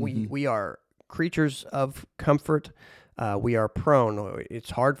with. Mm-hmm. We are creatures of comfort. We are prone.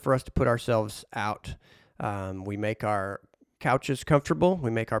 It's hard for us to put ourselves out. We make our couches comfortable. We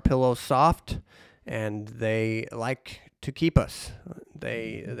make our pillows soft, and they like to keep us.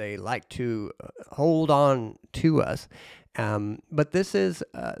 They like to hold on to us. But this is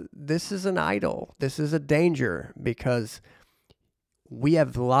an idol. This is a danger, because we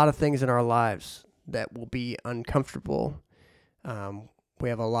have a lot of things in our lives that will be uncomfortable. We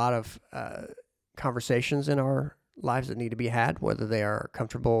have a lot of conversations in our lives that need to be had, whether they are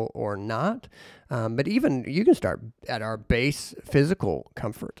comfortable or not. But even you can start at our base physical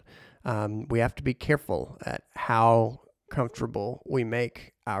comfort. We have to be careful at how comfortable we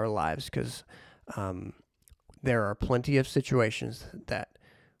make our lives, because there are plenty of situations that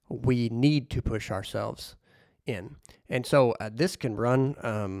we need to push ourselves in. And so this can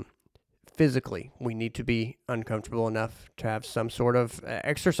run physically. We need to be uncomfortable enough to have some sort of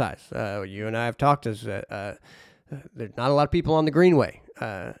exercise. You and I have talked as there's not a lot of people on the Greenway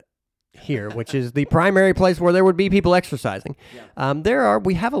here, which is the primary place where there would be people exercising. Yeah.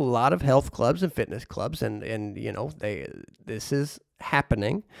 We have a lot of health clubs and fitness clubs, and this is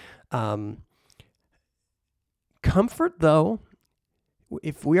happening. Comfort, though,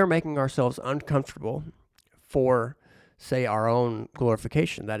 if we are making ourselves uncomfortable for, say, our own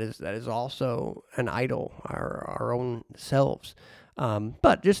glorification, that is also an idol, our own selves.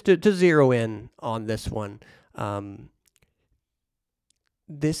 But just to zero in on this one,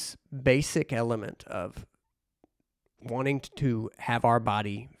 this basic element of wanting to have our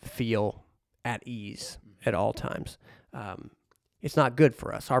body feel at ease at all times, it's not good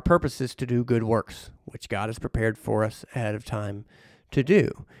for us. Our purpose is to do good works, which God has prepared for us ahead of time to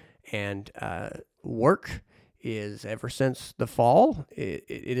do. And work is, ever since the fall, it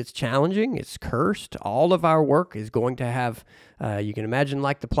is challenging. It's cursed. All of our work is going to have, you can imagine,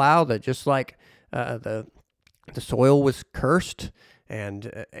 like the plow, that just like the soil was cursed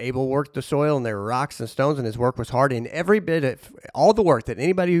And Abel worked the soil, and there were rocks and stones, and his work was hard. And every bit of all the work that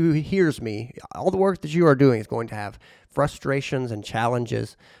anybody who hears me, all the work that you are doing is going to have frustrations and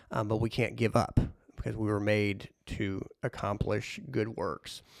challenges, but we can't give up because we were made to accomplish good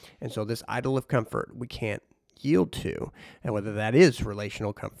works. And so this idol of comfort we can't yield to, and whether that is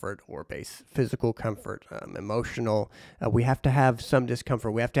relational comfort or base physical comfort, emotional, we have to have some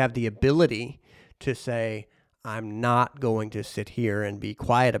discomfort. We have to have the ability to say, I'm not going to sit here and be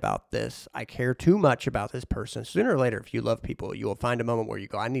quiet about this. I care too much about this person. Sooner or later, if you love people, you will find a moment where you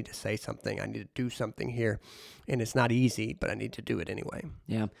go, I need to say something. I need to do something here. And it's not easy, but I need to do it anyway.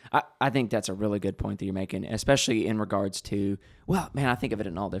 Yeah. I think that's a really good point that you're making, especially in regards to, well, man, I think of it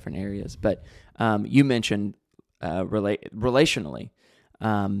in all different areas. But you mentioned relationally.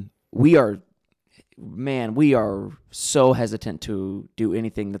 We are so hesitant to do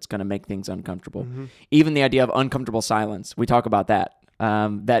anything that's going to make things uncomfortable. Mm-hmm. Even the idea of uncomfortable silence, we talk about that,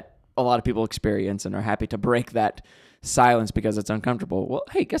 that a lot of people experience and are happy to break that silence because it's uncomfortable. Well,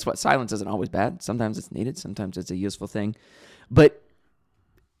 hey, guess what? Silence isn't always bad. Sometimes it's needed. Sometimes it's a useful thing. But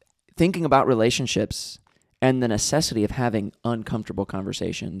thinking about relationships and the necessity of having uncomfortable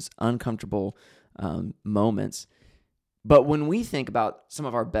conversations, uncomfortable moments. But when we think about some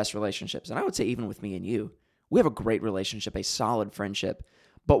of our best relationships, and I would say even with me and you, we have a great relationship, a solid friendship,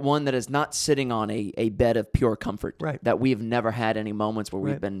 but one that is not sitting on a bed of pure comfort. Right. That we've never had any moments where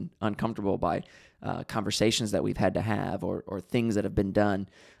we've Right. been uncomfortable by conversations that we've had to have or things that have been done.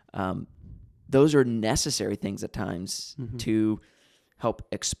 Those are necessary things at times Mm-hmm. to help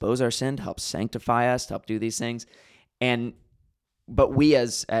expose our sin, to help sanctify us, to help do these things. But we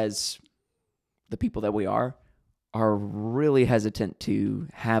as the people that we are really hesitant to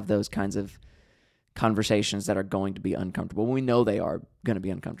have those kinds of conversations that are going to be uncomfortable. We know they are going to be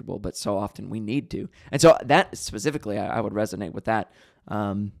uncomfortable, but so often we need to. And so that specifically, I would resonate with that,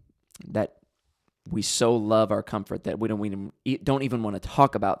 that we so love our comfort that we don't even want to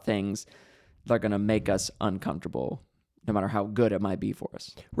talk about things that are going to make us uncomfortable, no matter how good it might be for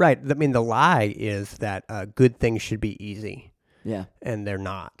us. Right. I mean, the lie is that good things should be easy. Yeah. And they're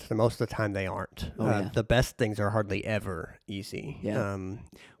not. Most of the time they aren't. The best things are hardly ever easy. Yeah.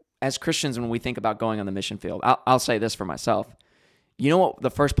 As Christians, when we think about going on the mission field, I'll say this for myself. You know what the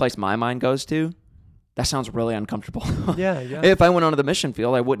first place my mind goes to? That sounds really uncomfortable. Yeah. If I went onto the mission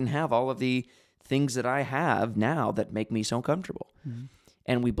field, I wouldn't have all of the things that I have now that make me so comfortable. Mm-hmm.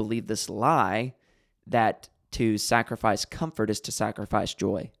 And we believe this lie that to sacrifice comfort is to sacrifice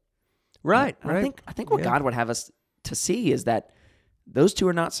joy. Right. I think what God would have us to see is that those two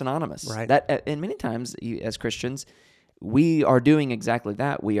are not synonymous. Right. That, and many times as Christians, we are doing exactly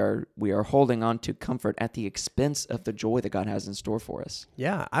that. We are holding on to comfort at the expense of the joy that God has in store for us.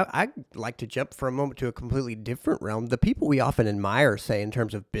 Yeah, I'd like to jump for a moment to a completely different realm. The people we often admire, say, in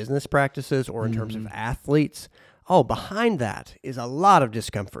terms of business practices or in terms of athletes, behind that is a lot of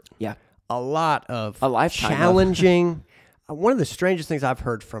discomfort. Yeah. A lot of a lifetime challenging. One of the strangest things I've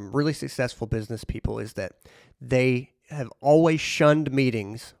heard from really successful business people is that they have always shunned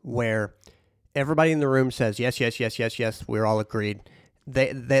meetings where everybody in the room says, yes, yes, yes, yes, yes, we're all agreed.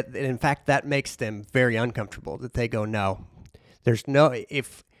 In fact, that makes them very uncomfortable, that they go, no, there's no,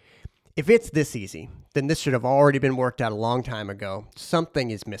 if it's this easy, then this should have already been worked out a long time ago.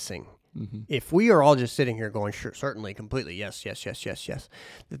 Something is missing. Mm-hmm. If we are all just sitting here going, sure, certainly, completely, yes, yes, yes, yes, yes,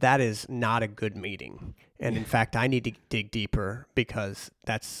 that is not a good meeting. And in fact, I need to dig deeper because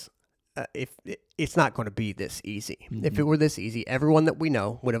that's, it's not going to be this easy. Mm-hmm. If it were this easy, everyone that we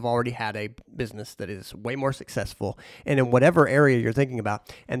know would have already had a business that is way more successful and in whatever area you're thinking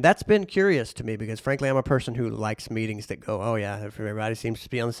about. And that's been curious to me because, frankly, I'm a person who likes meetings that go, oh, yeah, everybody seems to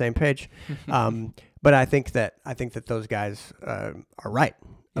be on the same page. But I think that those guys are right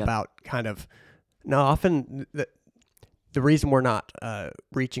about kind of, often the reason we're not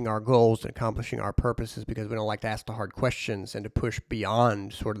reaching our goals and accomplishing our purpose is because we don't like to ask the hard questions and to push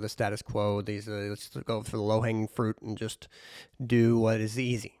beyond sort of the status quo. Let's go for the low-hanging fruit and just do what is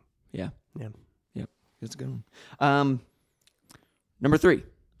easy. Yeah. That's a good one. Number 3,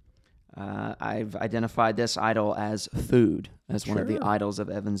 I've identified this idol as food, as one of the idols of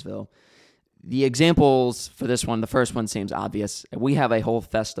Evansville. The examples for this one, the first one seems obvious. We have a whole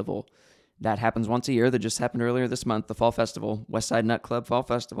festival that happens once a year, that just happened earlier this month, the Fall Festival, Westside Nut Club Fall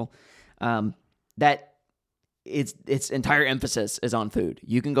Festival, that its entire emphasis is on food.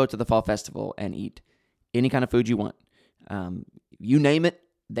 You can go to the Fall Festival and eat any kind of food you want. You name it,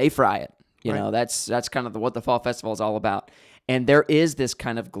 they fry it. You know, that's kind of what the Fall Festival is all about. And there is this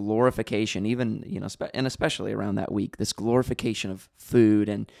kind of glorification, even, and especially around that week, this glorification of food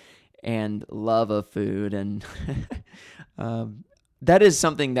and love of food. And that is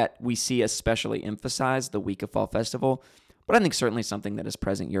something that we see especially emphasized the week of Fall Festival, but I think certainly something that is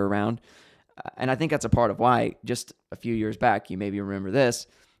present year-round. And I think that's a part of why just a few years back, you maybe remember this,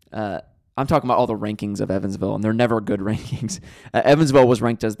 I'm talking about all the rankings of Evansville, and they're never good rankings. Evansville was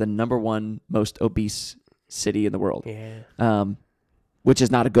ranked as the number 1 most obese city in the world, which is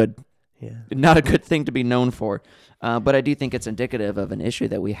not a good thing to be known for. But I do think it's indicative of an issue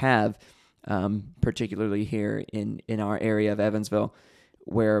that we have, particularly here in our area of Evansville,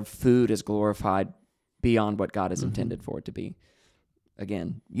 where food is glorified beyond what God has intended for it to be.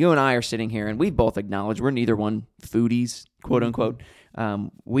 Again, you and I are sitting here, and we both acknowledge we're neither one foodies, quote unquote.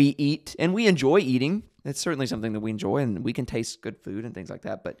 We eat, and we enjoy eating. It's certainly something that we enjoy, and we can taste good food and things like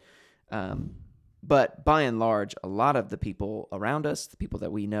that. But by and large, a lot of the people around us, the people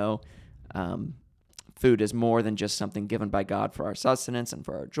that we know, food is more than just something given by God for our sustenance and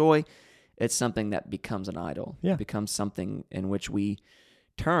for our joy. It's something that becomes an idol. Yeah. It becomes something in which we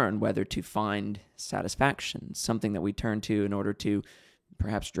turn, whether to find satisfaction, something that we turn to in order to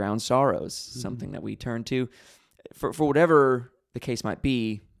perhaps drown sorrows, something that we turn to for whatever the case might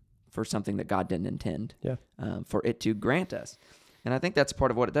be, for something that God didn't intend for it to grant us. And I think that's part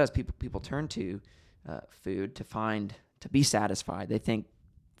of what it does. People turn to food to be satisfied. They think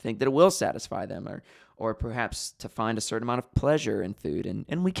that it will satisfy them, or perhaps to find a certain amount of pleasure in food.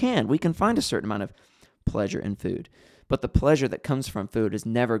 And we can find a certain amount of pleasure in food. But the pleasure that comes from food is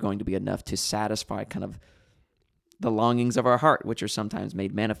never going to be enough to satisfy kind of the longings of our heart, which are sometimes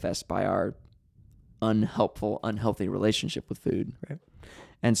made manifest by our unhealthy relationship with food. Right.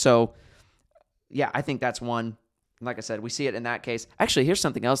 And so, I think that's one. Like I said, we see it in that case. Actually, here's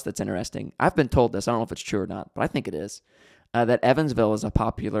something else that's interesting. I've been told this. I don't know if it's true or not, but I think it is. That Evansville is a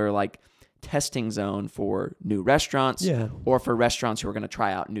popular testing zone for new restaurants, or for restaurants who are going to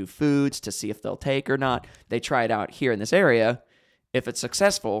try out new foods to see if they'll take or not. They try it out here in this area. If it's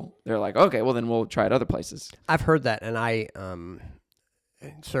successful, they're like, okay, well then we'll try it other places. I've heard that, and I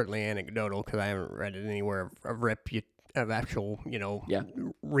certainly anecdotal because I haven't read it anywhere of actual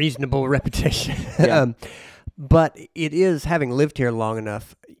reasonable reputation. But it is, having lived here long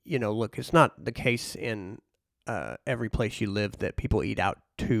enough. Look, it's not the case in every place you live that people eat out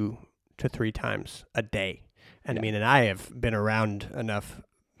 2 to 3 times a day. And I mean, and I have been around enough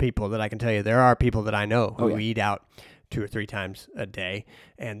people that I can tell you there are people that I know who eat out 2 or 3 times a day.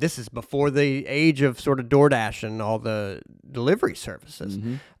 And this is before the age of sort of DoorDash and all the delivery services.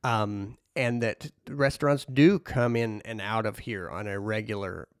 And that restaurants do come in and out of here on a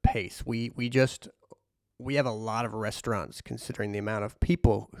regular pace. We have a lot of restaurants considering the amount of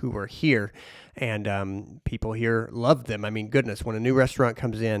people who are here, and people here love them. I mean, goodness, when a new restaurant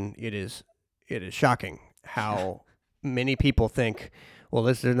comes in, it is shocking how many people think, well,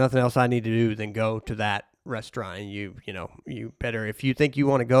 there's nothing else I need to do than go to that restaurant. And you better, if you think you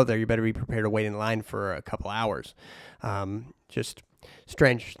want to go there, you better be prepared to wait in line for a couple hours. Just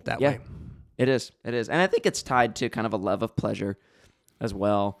strange that way. It is. And I think it's tied to kind of a love of pleasure as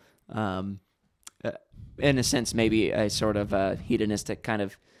well. In a sense, maybe a sort of a hedonistic kind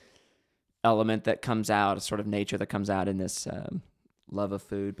of element that comes out, a sort of nature that comes out in this love of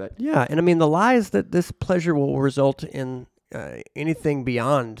food. But and I mean, the lie is that this pleasure will result in anything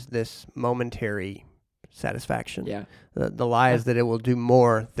beyond this momentary satisfaction. The lie is that it will do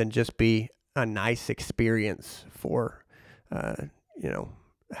more than just be a nice experience for a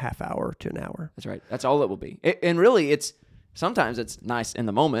half hour to an hour. That's right. That's all it will be. And really, sometimes it's nice in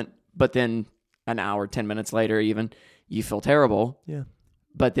the moment, but then an hour, 10 minutes later, even, you feel terrible.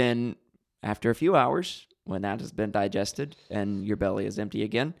 But then after a few hours, when that has been digested and your belly is empty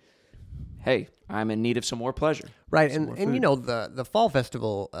again, hey, I'm in need of some more pleasure. Right. And the Fall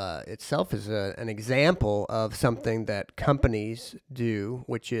Festival itself is an example of something that companies do,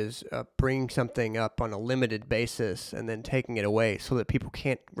 which is bringing something up on a limited basis and then taking it away so that people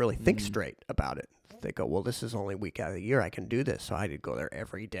can't really think straight about it. They go, well, this is only a week out of the year I can do this, so I could go there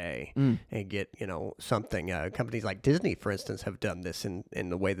every day and get something. Companies like Disney, for instance, have done this in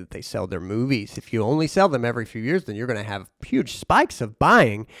the way that they sell their movies. If you only sell them every few years, then you're going to have huge spikes of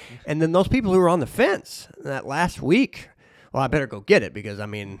buying, and then those people who are on the fence that last week, well, I better go get it because, I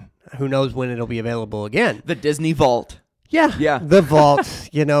mean, who knows when it'll be available again. The Disney Vault. Yeah. The vault,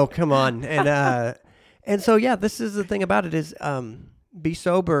 come on. And so, this is the thing about it is be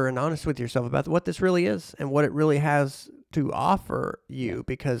sober and honest with yourself about what this really is and what it really has to offer you.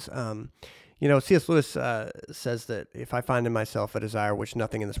 Because, C.S. Lewis says that if I find in myself a desire which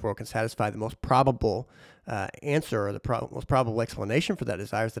nothing in this world can satisfy, the most probable answer or the most probable explanation for that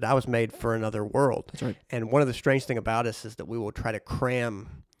desire is that I was made for another world. That's right. And one of the strange things about us is that we will try to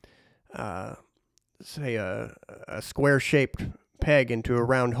cram, say, a square-shaped peg into a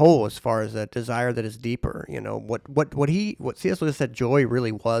round hole as far as a desire that is deeper. You know, what C.S. Lewis said joy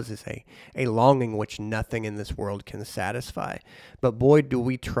really was is a longing which nothing in this world can satisfy. But boy, do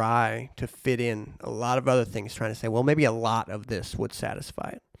we try to fit in a lot of other things, trying to say, well, maybe a lot of this would satisfy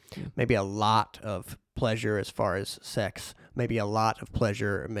it. Yeah. Maybe a lot of pleasure as far as sex, maybe a lot of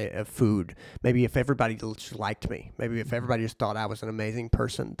pleasure of food. Maybe if everybody just liked me, maybe if everybody just thought I was an amazing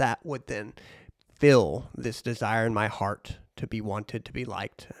person, that would then fill this desire in my heart to be wanted, to be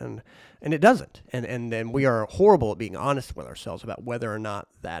liked, and it doesn't. And then we are horrible at being honest with ourselves about whether or not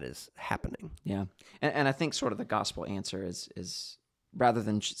that is happening. Yeah, and I think sort of the gospel answer is rather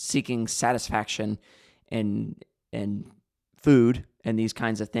than seeking satisfaction in food and these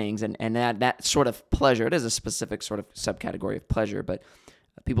kinds of things, and that sort of pleasure, it is a specific sort of subcategory of pleasure, but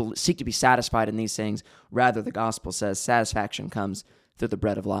people seek to be satisfied in these things. Rather, the gospel says satisfaction comes through the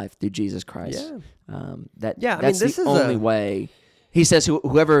bread of life, through Jesus Christ. Yeah. That's the only way. He says,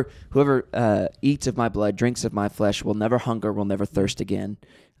 whoever eats of my blood, drinks of my flesh, will never hunger, will never thirst again.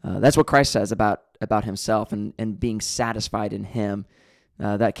 That's what Christ says about himself and being satisfied in him.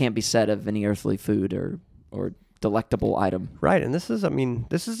 That can't be said of any earthly food or delectable item. Right, and this is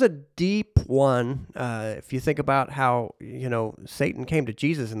a deep one. If you think about how, Satan came to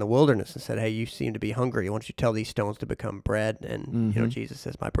Jesus in the wilderness and said, hey, you seem to be hungry. Why don't you tell these stones to become bread? And, Jesus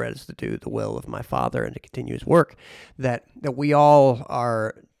says, my bread is to do the will of my Father and to continue his work. That we all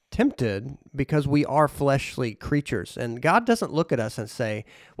are tempted because we are fleshly creatures. And God doesn't look at us and say,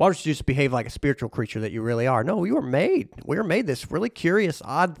 why don't you just behave like a spiritual creature that you really are? No, we were made this really curious,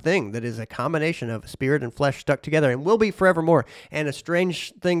 odd thing that is a combination of spirit and flesh stuck together and will be forevermore. And a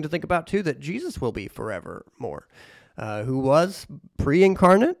strange thing to think about, too, that Jesus will be forevermore, who was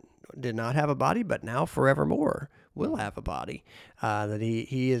pre-incarnate, did not have a body, but now forevermore will have a body, that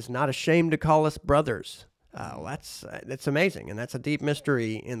he is not ashamed to call us brothers. That's amazing, and that's a deep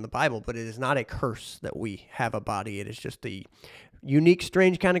mystery in the Bible, but it is not a curse that we have a body. It is just the unique,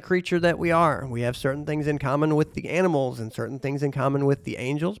 strange kind of creature that we are. We have certain things in common with the animals and certain things in common with the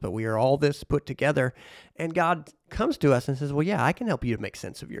angels, but we are all this put together, and God comes to us and says, well, yeah, I can help you to make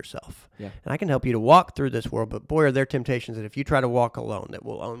sense of yourself, and I can help you to walk through this world, but boy, are there temptations that if you try to walk alone, that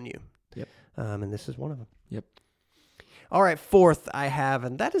will own you. Yep. And this is one of them. Yep. All right, fourth I have,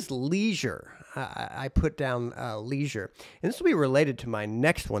 and that is leisure. I put down leisure. And this will be related to my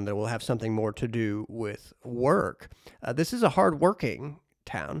next one that will have something more to do with work. This is a hard-working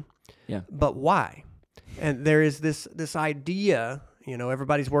town. Yeah. But why? And there is this idea,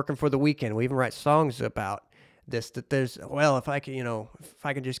 everybody's working for the weekend. We even write songs about this, that there's, well, if I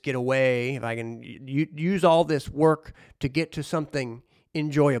can just get away, if I can use all this work to get to something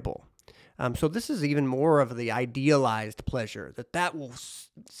enjoyable. So this is even more of the idealized pleasure, that will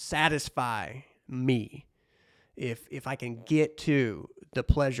satisfy me. If I can get to the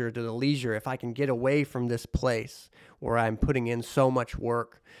pleasure, to the leisure, if I can get away from this place where I'm putting in so much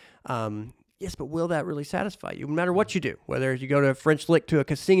work. Yes, but will that really satisfy you? No matter what you do, whether you go to a French Lick to a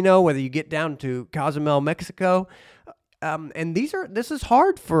casino, whether you get down to Cozumel, Mexico. And this is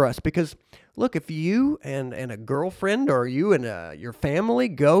hard for us because, look, if you and a girlfriend or you and your family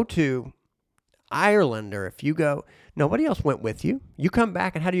go to Ireland, or if you go, nobody else went with you. You come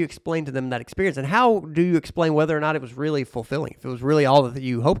back, and how do you explain to them that experience? And how do you explain whether or not it was really fulfilling, if it was really all that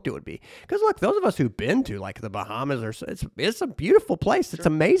you hoped it would be? Because look, those of us who've been to like the Bahamas, it's a beautiful place. Sure. It's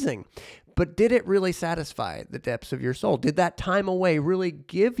amazing. But did it really satisfy the depths of your soul? Did that time away really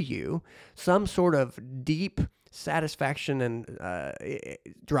give you some sort of deep satisfaction and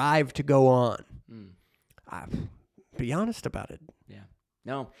drive to go on? Be honest about it. Yeah.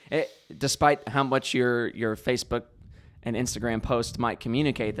 No, despite how much your Facebook and Instagram posts might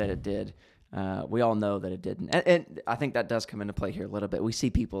communicate that it did, we all know that it didn't. And I think that does come into play here a little bit. We see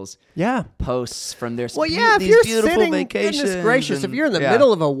people's posts from their if you're beautiful sitting, vacations. Goodness gracious, if you're in the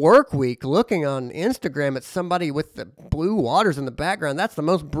middle of a work week looking on Instagram at somebody with the blue waters in the background, that's the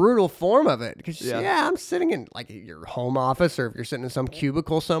most brutal form of it. Because I'm sitting in like your home office, or if you're sitting in some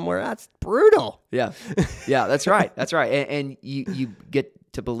cubicle somewhere, that's brutal. Yeah, that's right. That's right. And you get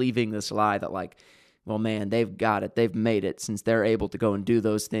to believing this lie that like, well, man, they've got it. They've made it since they're able to go and do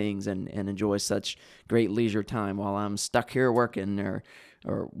those things and enjoy such great leisure time while I'm stuck here working or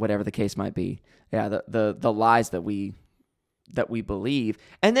whatever the case might be. Yeah, the lies that we believe,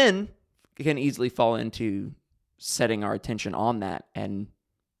 and then can easily fall into setting our attention on that and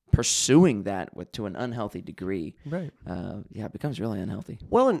pursuing that to an unhealthy degree. Right. It becomes really unhealthy.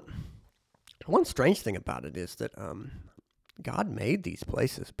 Well, and one strange thing about it is that God made these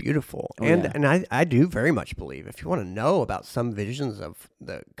places beautiful. And I do very much believe, if you want to know about some visions of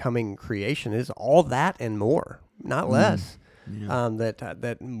the coming creation, is all that and more, not less.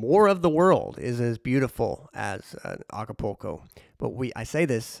 that more of the world is as beautiful as Acapulco. But I say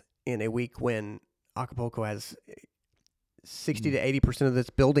this in a week when Acapulco has 60 to 80% of its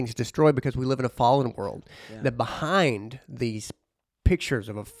buildings destroyed because we live in a fallen world. Yeah. That behind these pictures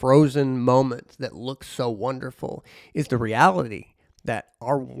of a frozen moment that looks so wonderful is the reality that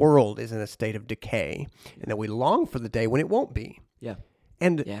our world is in a state of decay and that we long for the day when it won't be. Yeah.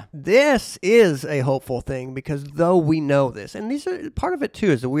 And this is a hopeful thing because though we know this, and these are part of it too,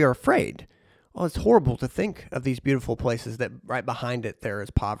 is that we are afraid. Well, it's horrible to think of these beautiful places that right behind it there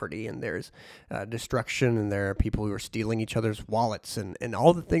is poverty and there's destruction and there are people who are stealing each other's wallets and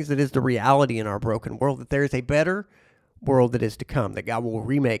all the things that is the reality in our broken world, that there is a better world that is to come, that God will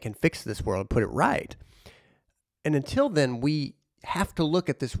remake and fix this world, put it right. And until then, we have to look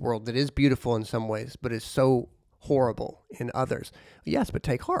at this world that is beautiful in some ways, but is so horrible in others. Yes, but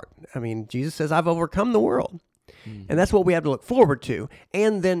take heart. I mean, Jesus says, I've overcome the world. And that's what we have to look forward to.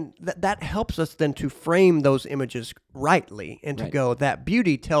 And then that helps us then to frame those images rightly and to go, that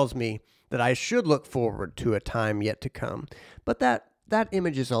beauty tells me that I should look forward to a time yet to come. But that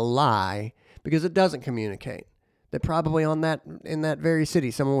image is a lie because it doesn't communicate that probably in that very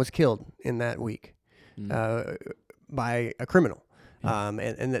city, someone was killed in that week by a criminal.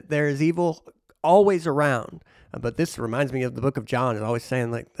 And that there is evil always around. But this reminds me of the book of John. It's always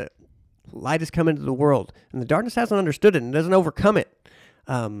saying like that light has come into the world and the darkness hasn't understood it and doesn't overcome it.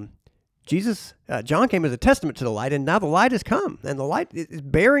 John came as a testament to the light, and now the light has come and the light is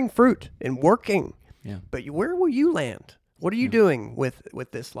bearing fruit and working. Yeah. But where will you land? What are you doing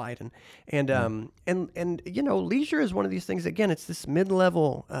with this light? And you know, leisure is one of these things. Again, it's this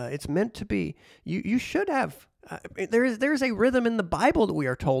mid-level. It's meant to be. You should have. There is a rhythm in the Bible that we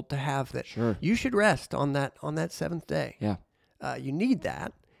are told to have that you should rest on that seventh day. Yeah, you need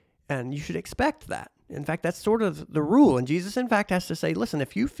that, and you should expect that. In fact, that's sort of the rule. And Jesus, in fact, has to say, listen,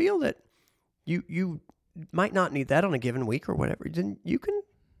 if you feel that you might not need that on a given week or whatever, then you can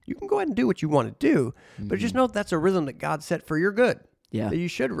go ahead and do what you want to do. But just know that's a rhythm that God set for your good. Yeah. That you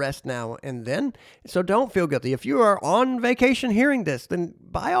should rest now and then. So don't feel guilty. If you are on vacation hearing this, then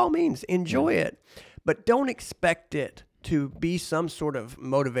by all means, enjoy it. But don't expect it to be some sort of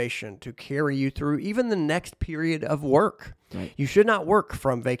motivation to carry you through even the next period of work. Right. You should not work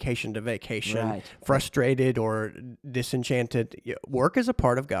from vacation to vacation, frustrated or disenchanted. Work is a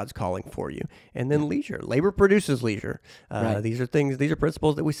part of God's calling for you. And then leisure. Labor produces leisure. These are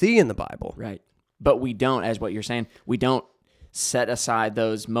principles that we see in the Bible. Right. But we don't, as what you're saying, we don't set aside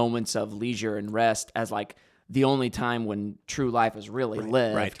those moments of leisure and rest as like the only time when true life is really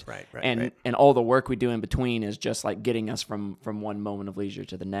lived. Right. And all the work we do in between is just like getting us from one moment of leisure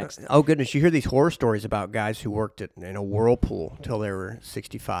to the next. Oh, goodness. You hear these horror stories about guys who worked in a whirlpool till they were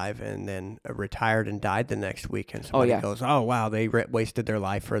 65 and then retired and died the next week. And somebody goes, oh, wow, they wasted their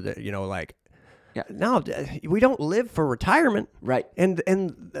life for No, we don't live for retirement. Right. And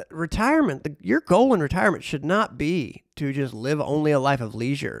retirement, your goal in retirement should not be to just live only a life of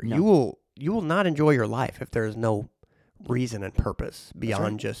leisure. No. You will not enjoy your life if there is no reason and purpose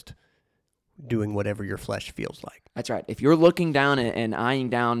beyond just doing whatever your flesh feels like. That's right. If you're looking down and eyeing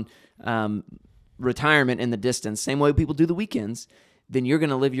down retirement in the distance, same way people do the weekends, then you're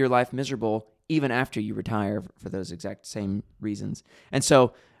going to live your life miserable even after you retire for those exact same reasons. And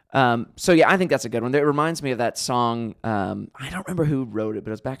so I think that's a good one. It reminds me of that song. I don't remember who wrote it,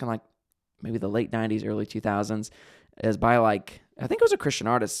 but it was back in like maybe the late 90s, early 2000s. It was by I think it was a Christian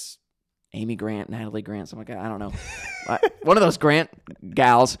artist, Amy Grant, Natalie Grant, something like that. I don't know. One of those Grant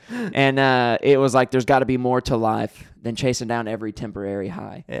gals. And it was like, there's got to be more to life than chasing down every temporary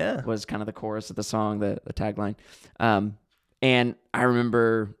high. Yeah. Was kind of the chorus of the song, the tagline. And I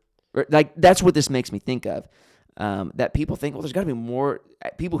remember, like, that's what this makes me think of. That people think, well, there's got to be more.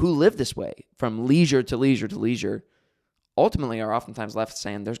 People who live this way, from leisure to leisure to leisure, ultimately are oftentimes left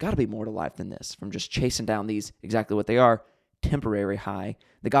saying, there's got to be more to life than this, from just chasing down these, exactly what they are, temporary high.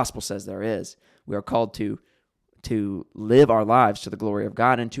 The gospel says there is. We are called to live our lives to the glory of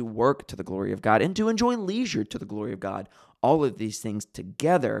God and to work to the glory of God and to enjoy leisure to the glory of God. All of these things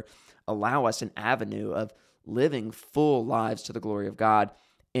together allow us an avenue of living full lives to the glory of God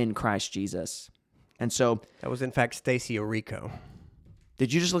in Christ Jesus. And so that was in fact Stacey Orico.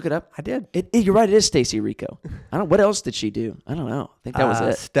 Did you just look it up? I did. You're right. It is Stacey Orico. What else did she do? I don't know. I think that was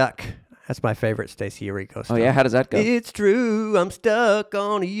it. Stuck. That's my favorite Stacey Orico stuff. Oh, yeah? How does that go? It's true. I'm stuck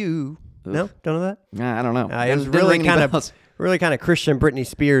on you. Oof. No? Don't know that? Nah, I don't know. It was really kind of Christian Britney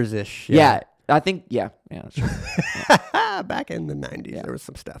Spears-ish. Yeah. I think, yeah, that's true. Yeah. Back in the 90s, there was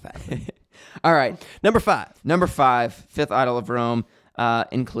some stuff happening. All right. Number 5. Fifth idol of Rome,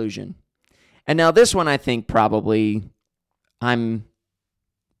 inclusion. And now this one, I think probably I'm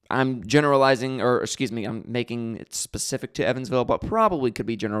generalizing, or excuse me, I'm making it specific to Evansville, but probably could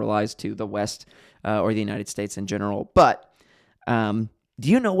be generalized to the West or the United States in general. But do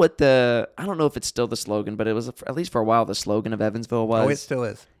you know what I don't know if it's still the slogan, but it was, at least for a while, the slogan of Evansville was? Oh, it still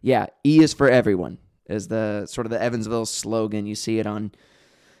is. Yeah, E is for everyone is the sort of the Evansville slogan. You see it on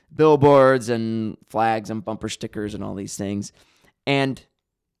billboards and flags and bumper stickers and all these things. And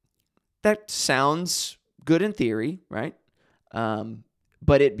that sounds good in theory, right?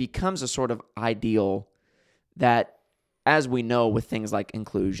 But it becomes a sort of ideal that, as we know with things like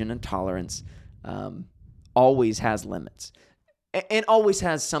inclusion and tolerance, always has limits and always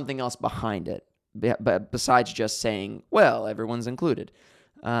has something else behind it, but besides just saying, well, everyone's included.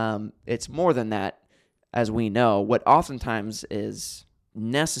 It's more than that, as we know. What oftentimes is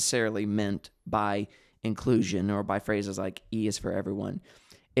necessarily meant by inclusion, or by phrases like E is for everyone,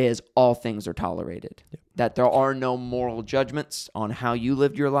 is all things are tolerated. Yep. That there are no moral judgments on how you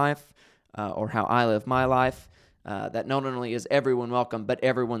lived your life or how I live my life. That not only is everyone welcome, but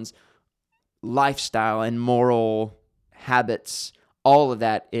everyone's lifestyle and moral habits, all of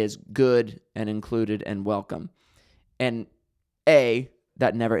that is good and included and welcome. And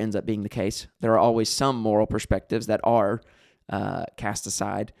that never ends up being the case. There are always some moral perspectives that are cast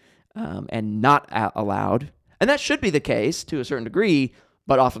aside and not allowed. And that should be the case to a certain degree,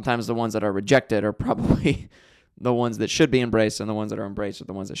 but oftentimes the ones that are rejected are probably the ones that should be embraced, and the ones that are embraced are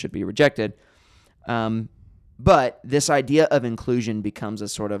the ones that should be rejected. But this idea of inclusion becomes a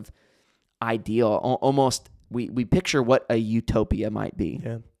sort of ideal, almost we picture what a utopia might be.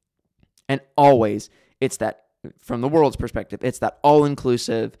 Yeah. And always it's that, from the world's perspective, it's that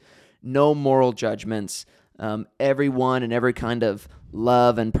all-inclusive, no moral judgments, everyone and every kind of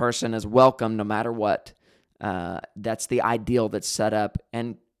love and person is welcome no matter what. That's the ideal that's set up.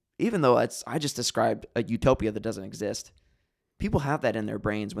 And even though I just described a utopia that doesn't exist, people have that in their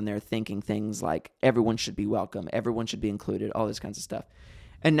brains when they're thinking things like everyone should be welcome, everyone should be included, all this kinds of stuff.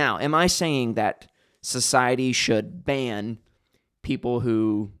 And now, am I saying that society should ban people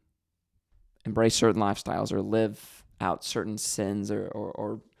who embrace certain lifestyles or live out certain sins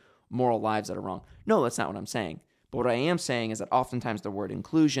or moral lives that are wrong? No, that's not what I'm saying. But what I am saying is that oftentimes the word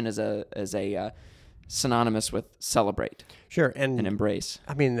inclusion is a synonymous with celebrate. Sure, and embrace.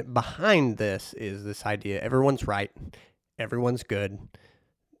 I mean, behind this is this idea: everyone's right, everyone's good,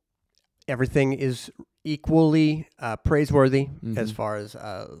 everything is equally praiseworthy as far as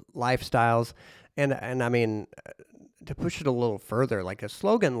lifestyles, and I mean, to push it a little further, like a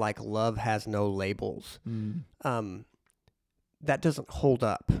slogan like "Love has no labels," that doesn't hold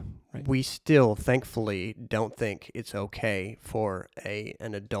up. Right. We still, thankfully, don't think it's okay for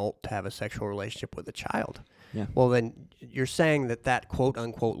an adult to have a sexual relationship with a child. Yeah. Well, then you're saying that quote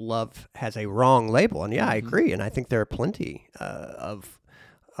unquote love has a wrong label, and I agree, and I think there are plenty of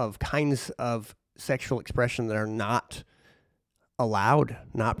kinds of sexual expression that are not allowed,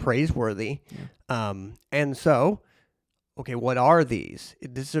 not praiseworthy, and so, okay, what are these?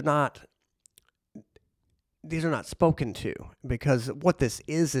 These are not spoken to, because what this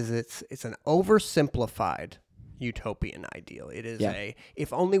is it's an oversimplified utopian ideal. It is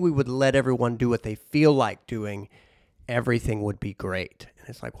if only we would let everyone do what they feel like doing, everything would be great. And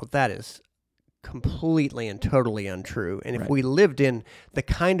it's like, well, that is completely and totally untrue. And if we lived in the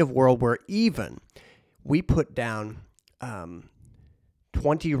kind of world where even we put down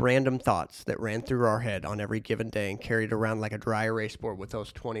 20 random thoughts that ran through our head on every given day and carried around like a dry erase board with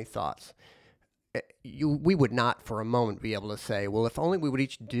those 20 thoughts, we would not for a moment be able to say, well, if only we would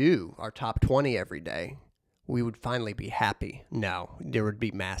each do our top 20 every day, we would finally be happy. No, there would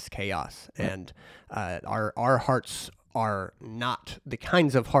be mass chaos. Right. And our hearts are not the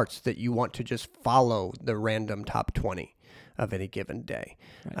kinds of hearts that you want to just follow the random top 20 of any given day.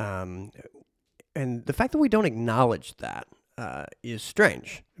 Right. And the fact that we don't acknowledge that is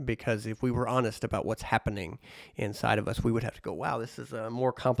strange, because if we were honest about what's happening inside of us, we would have to go, wow, this is a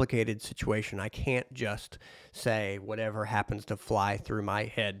more complicated situation. I can't just say whatever happens to fly through my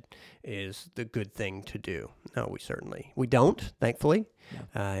head is the good thing to do. No, we don't, thankfully,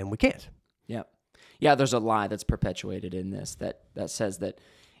 and we can't. Yeah. Yeah, there's a lie that's perpetuated in this that says that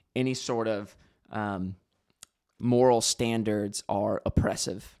any sort of moral standards are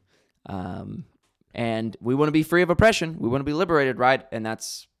oppressive. And we want to be free of oppression. We want to be liberated, right? And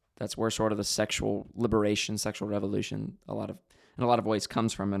that's where sort of the sexual liberation, sexual revolution, in a lot of ways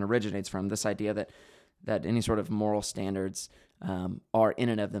comes from and originates from this idea that any sort of moral standards are in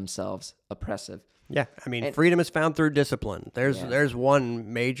and of themselves oppressive. Yeah, I mean, freedom is found through discipline. There's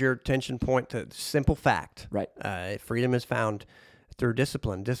one major tension point to simple fact. Right. Freedom is found through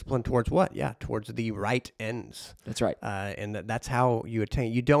discipline. Discipline towards what? Yeah, towards the right ends. That's right. And that's how you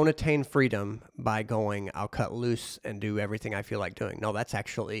attain. You don't attain freedom by going, I'll cut loose and do everything I feel like doing. No, that's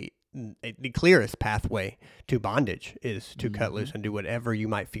actually the clearest pathway to bondage is to cut loose and do whatever you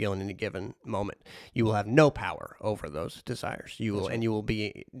might feel in any given moment. You will have no power over those desires. You will, and you will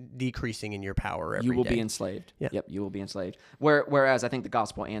be decreasing in your power every day. You will be enslaved. Yeah. Yep, you will be enslaved. Whereas I think the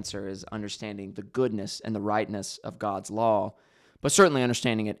gospel answer is understanding the goodness and the rightness of God's law, but certainly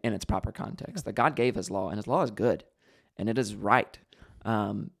understanding it in its proper context. That God gave his law, and his law is good, and it is right.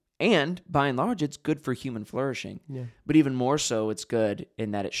 And by and large, it's good for human flourishing. Yeah. But even more so, it's good in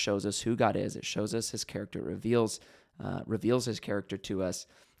that it shows us who God is. It shows us his character, reveals his character to us.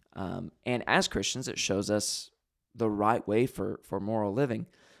 And as Christians, it shows us the right way for moral living.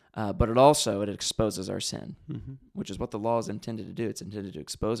 But it exposes our sin, which is what the law is intended to do. It's intended to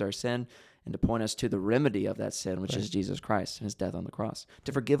expose our sin and to point us to the remedy of that sin, which is Jesus Christ and his death on the cross,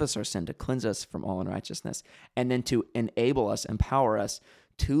 to forgive us our sin, to cleanse us from all unrighteousness, and then to enable us, empower us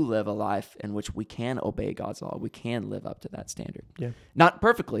to live a life in which we can obey God's law. We can live up to that standard. Yeah. Not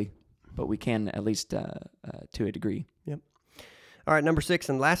perfectly, but we can at least to a degree. Yep. All right, number 6,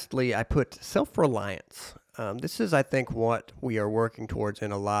 and lastly, I put self-reliance. This is, I think, what we are working towards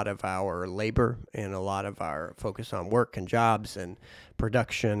in a lot of our labor and a lot of our focus on work and jobs and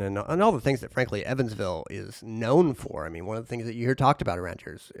production and all the things that, frankly, Evansville is known for. I mean, one of the things that you hear talked about around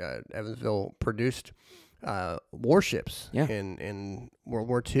here is Evansville produced warships in World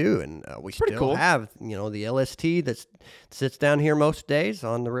War II, and we still have, the LST that sits down here most days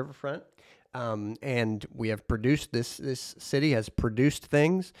on the riverfront. And we have produced this city has produced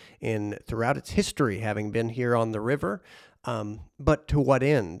things throughout its history, having been here on the river. But to what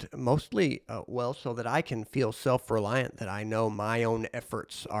end? Mostly, so that I can feel self-reliant, that I know my own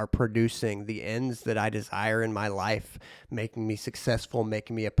efforts are producing the ends that I desire in my life, making me successful,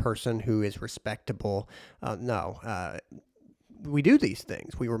 making me a person who is respectable. We do these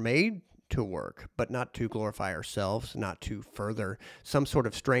things. We were made to work, but not to glorify ourselves, not to further some sort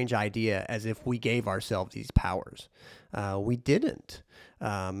of strange idea as if we gave ourselves these powers. We didn't.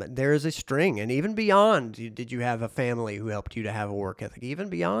 There is a string, and even beyond, did you have a family who helped you to have a work ethic? Even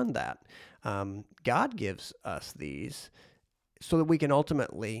beyond that, God gives us these so that we can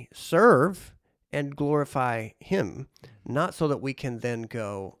ultimately serve and glorify Him, not so that we can then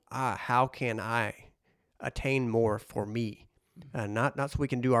go, how can I attain more for me? Not so we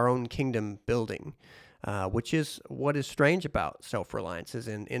can do our own kingdom building, which is what is strange about self-reliance. Is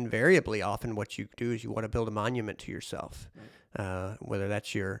invariably often what you do is you want to build a monument to yourself, whether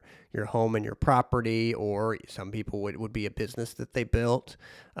that's your home and your property, or some people would be a business that they built.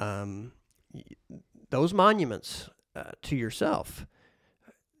 Those monuments to yourself,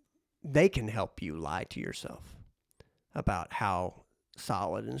 they can help you lie to yourself about how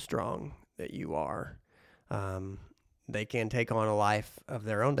solid and strong that you are. They can take on a life of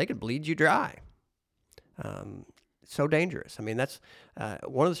their own. They could bleed you dry. So dangerous. I mean, that's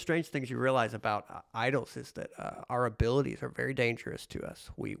one of the strange things you realize about idols is that our abilities are very dangerous to us.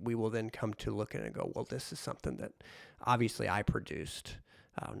 We will then come to look at it and go, well, this is something that obviously I produced.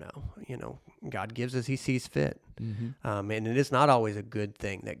 Oh, no. God gives as he sees fit. And it is not always a good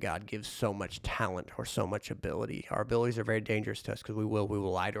thing that God gives so much talent or so much ability. Our abilities are very dangerous to us because we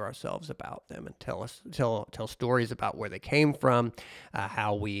will lie to ourselves about them and tell stories about where they came from,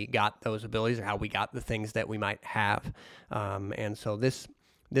 how we got those abilities, or how we got the things that we might have. And so this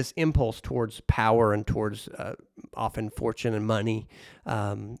impulse towards power and towards often fortune and money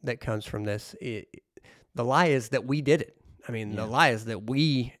that comes from this, the lie is that we did it. I mean, the lie is that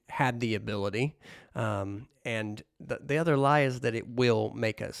we had the ability, and the other lie is that it will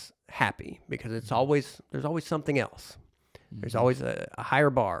make us happy, because there's always something else. There's always a higher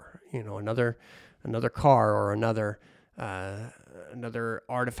bar, another car or another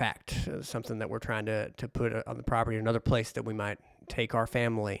artifact, something that we're trying to put on the property, another place that we might take our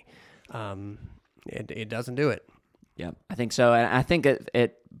family. It doesn't do it. Yeah, I think so, and I think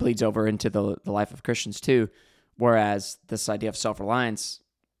it bleeds over into the life of Christians too. Whereas this idea of self-reliance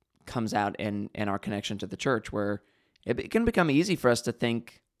comes out in our connection to the church, where it can become easy for us to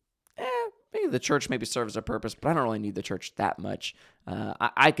think, maybe the church maybe serves a purpose, but I don't really need the church that much.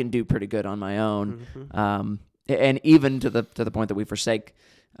 I can do pretty good on my own. And even to the point that we forsake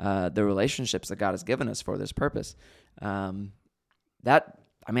the relationships that God has given us for this purpose. I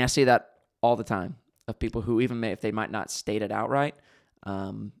see that all the time, of people who even if they might not state it outright,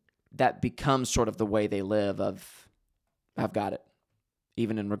 that becomes sort of the way they live of, I've got it.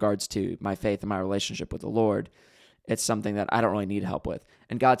 Even in regards to my faith and my relationship with the Lord, it's something that I don't really need help with.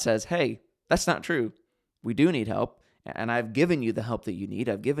 And God says, hey, that's not true. We do need help. And I've given you the help that you need.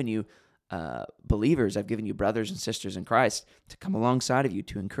 I've given you believers. I've given you brothers and sisters in Christ to come alongside of you,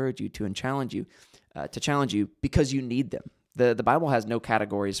 to encourage you, to challenge you because you need them. The Bible has no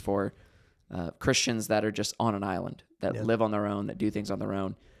categories for Christians that are just on an island, that live on their own, that do things on their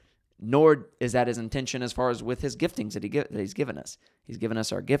own. Nor is that his intention as far as with his giftings that he's given us. He's given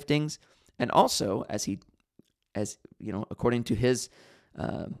us our giftings, and also as according to his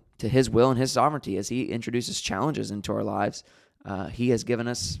will and his sovereignty, as he introduces challenges into our lives, he has given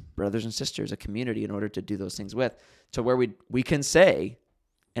us brothers and sisters, a community in order to do those things with, to where we can say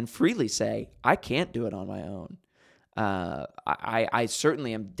and freely say, I can't do it on my own. I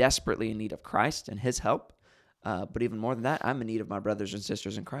certainly am desperately in need of Christ and his help. But even more than that, I'm in need of my brothers and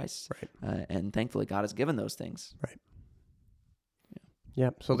sisters in Christ. Right. And thankfully, God has given those things. Right. Yeah.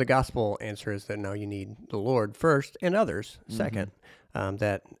 So the gospel answer is that no, you need the Lord first and others second.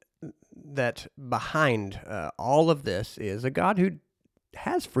 That behind all of this is a God who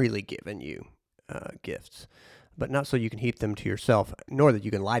has freely given you gifts, but not so you can heap them to yourself, nor that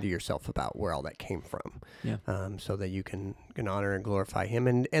you can lie to yourself about where all that came from. Yeah. So that you can honor and glorify him,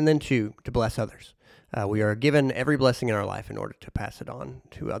 and then to bless others. We are given every blessing in our life in order to pass it on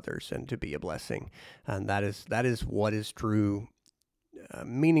to others and to be a blessing. And that is what is true,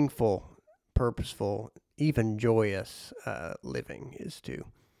 meaningful, purposeful, even joyous living, is to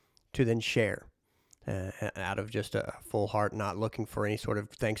then share out of just a full heart, not looking for any sort of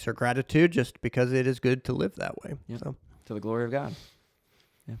thanks or gratitude, just because it is good to live that way. Yep. So, to the glory of God.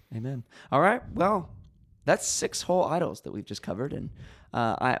 Yeah. Amen. All right. Well, that's 6 whole idols that we've just covered. And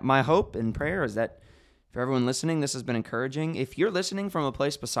my hope and prayer is that for everyone listening, this has been encouraging. If you're listening from a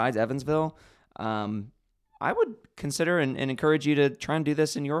place besides Evansville, I would consider and encourage you to try and do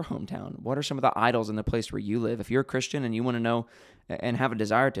this in your hometown. What are some of the idols in the place where you live? If you're a Christian and you want to know and have a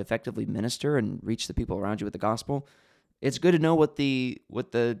desire to effectively minister and reach the people around you with the gospel, it's good to know what the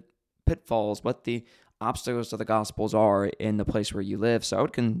pitfalls, what the obstacles to the gospels are in the place where you live. So I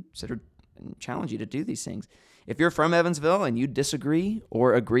would consider and challenge you to do these things. If you're from Evansville and you disagree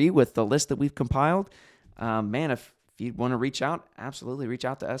or agree with the list that we've compiled, if you want to reach out, absolutely reach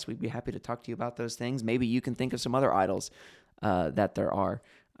out to us. We'd be happy to talk to you about those things. Maybe you can think of some other idols that there are.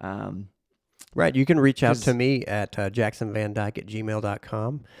 Right. You can reach out to me at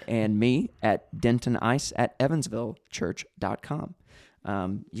jacksonvandyke@gmail.com. And me at dentonice@evansvillechurch.com.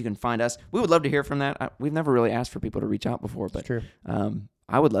 You can find us. We would love to hear from that. We've never really asked for people to reach out before, but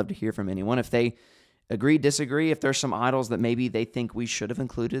I would love to hear from anyone. If they agree, disagree, if there's some idols that maybe they think we should have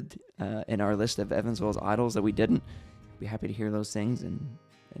included in our list of Evansville's idols that we didn't, be happy to hear those things and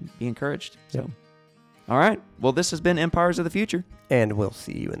be encouraged. So, all right. Well, this has been Empires of the Future. And we'll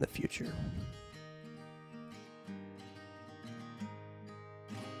see you in the future.